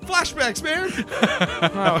 Flashbacks, man.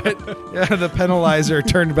 Yeah, the penalizer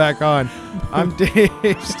turned back on. I'm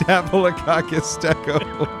Dave Staphylococcus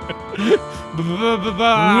Stacko.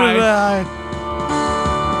 Bye.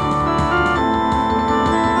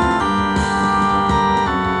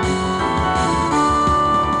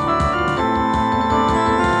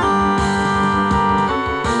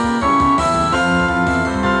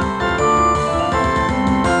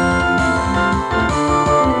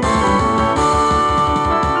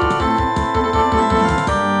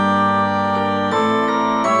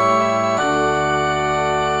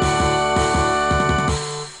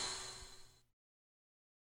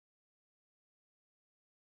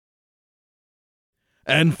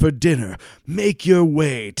 And for dinner, make your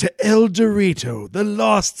way to El Dorito, the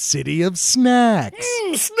lost city of snacks.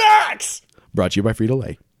 Snacks! Brought to you by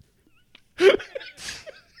Frito-Lay.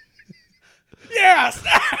 Yes!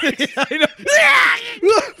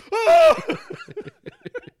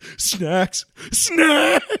 Snacks.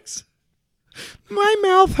 Snacks. My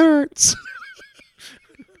mouth hurts.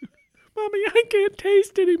 Mommy, I can't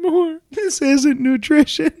taste anymore. This isn't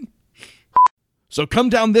nutrition. So come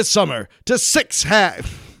down this summer to Six Hags.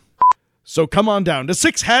 So come on down to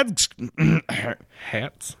Six Hags.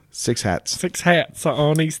 Hats? 6 hats. 6 hats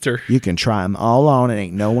on Easter. You can try them all on and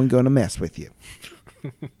ain't no one going to mess with you.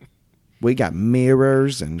 We got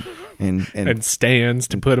mirrors and stands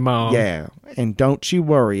to put them on. yeah. And don't you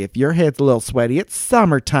worry. If your head's a little sweaty, it's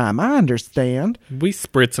summertime. I understand. We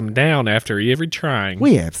spritz them down after every trying.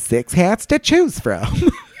 We have 6 hats to choose from.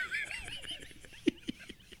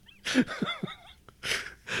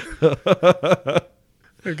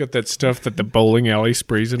 I got that stuff that the bowling alley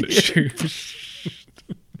sprays into shoes.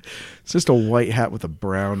 It's just a white hat with a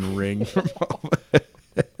brown ring.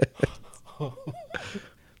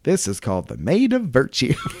 This is called the Maid of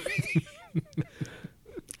Virtue.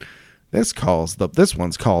 This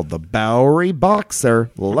one's called the Bowery Boxer.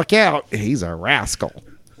 Look out, he's a rascal.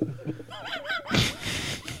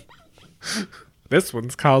 This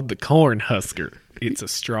one's called the Corn Husker. It's a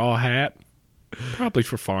straw hat, probably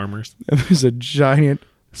for farmers. And there's a giant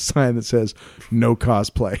sign that says no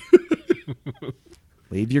cosplay.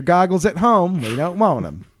 Leave your goggles at home. We don't want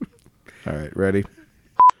them. All right, ready?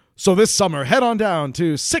 So this summer, head on down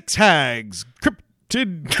to Six Hags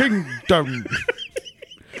Cryptid Kingdom.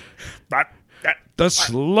 The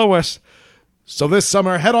slowest. So this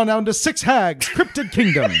summer, head on down to Six Hags Cryptid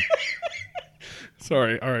Kingdom.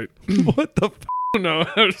 Sorry, all right. What the No,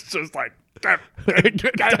 I was just like...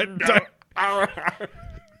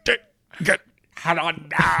 Head on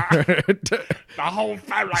down. The whole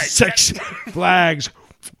family. Six Flags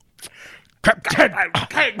Cryptid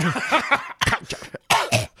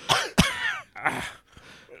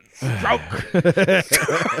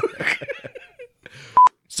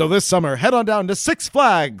So this summer, head on down to Six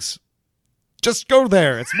Flags. Just go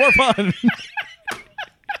there. It's more fun.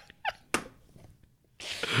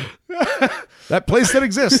 That place that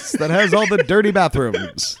exists that has all the dirty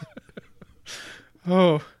bathrooms.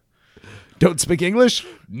 Oh. Don't speak English?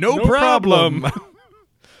 No problem.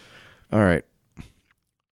 All right.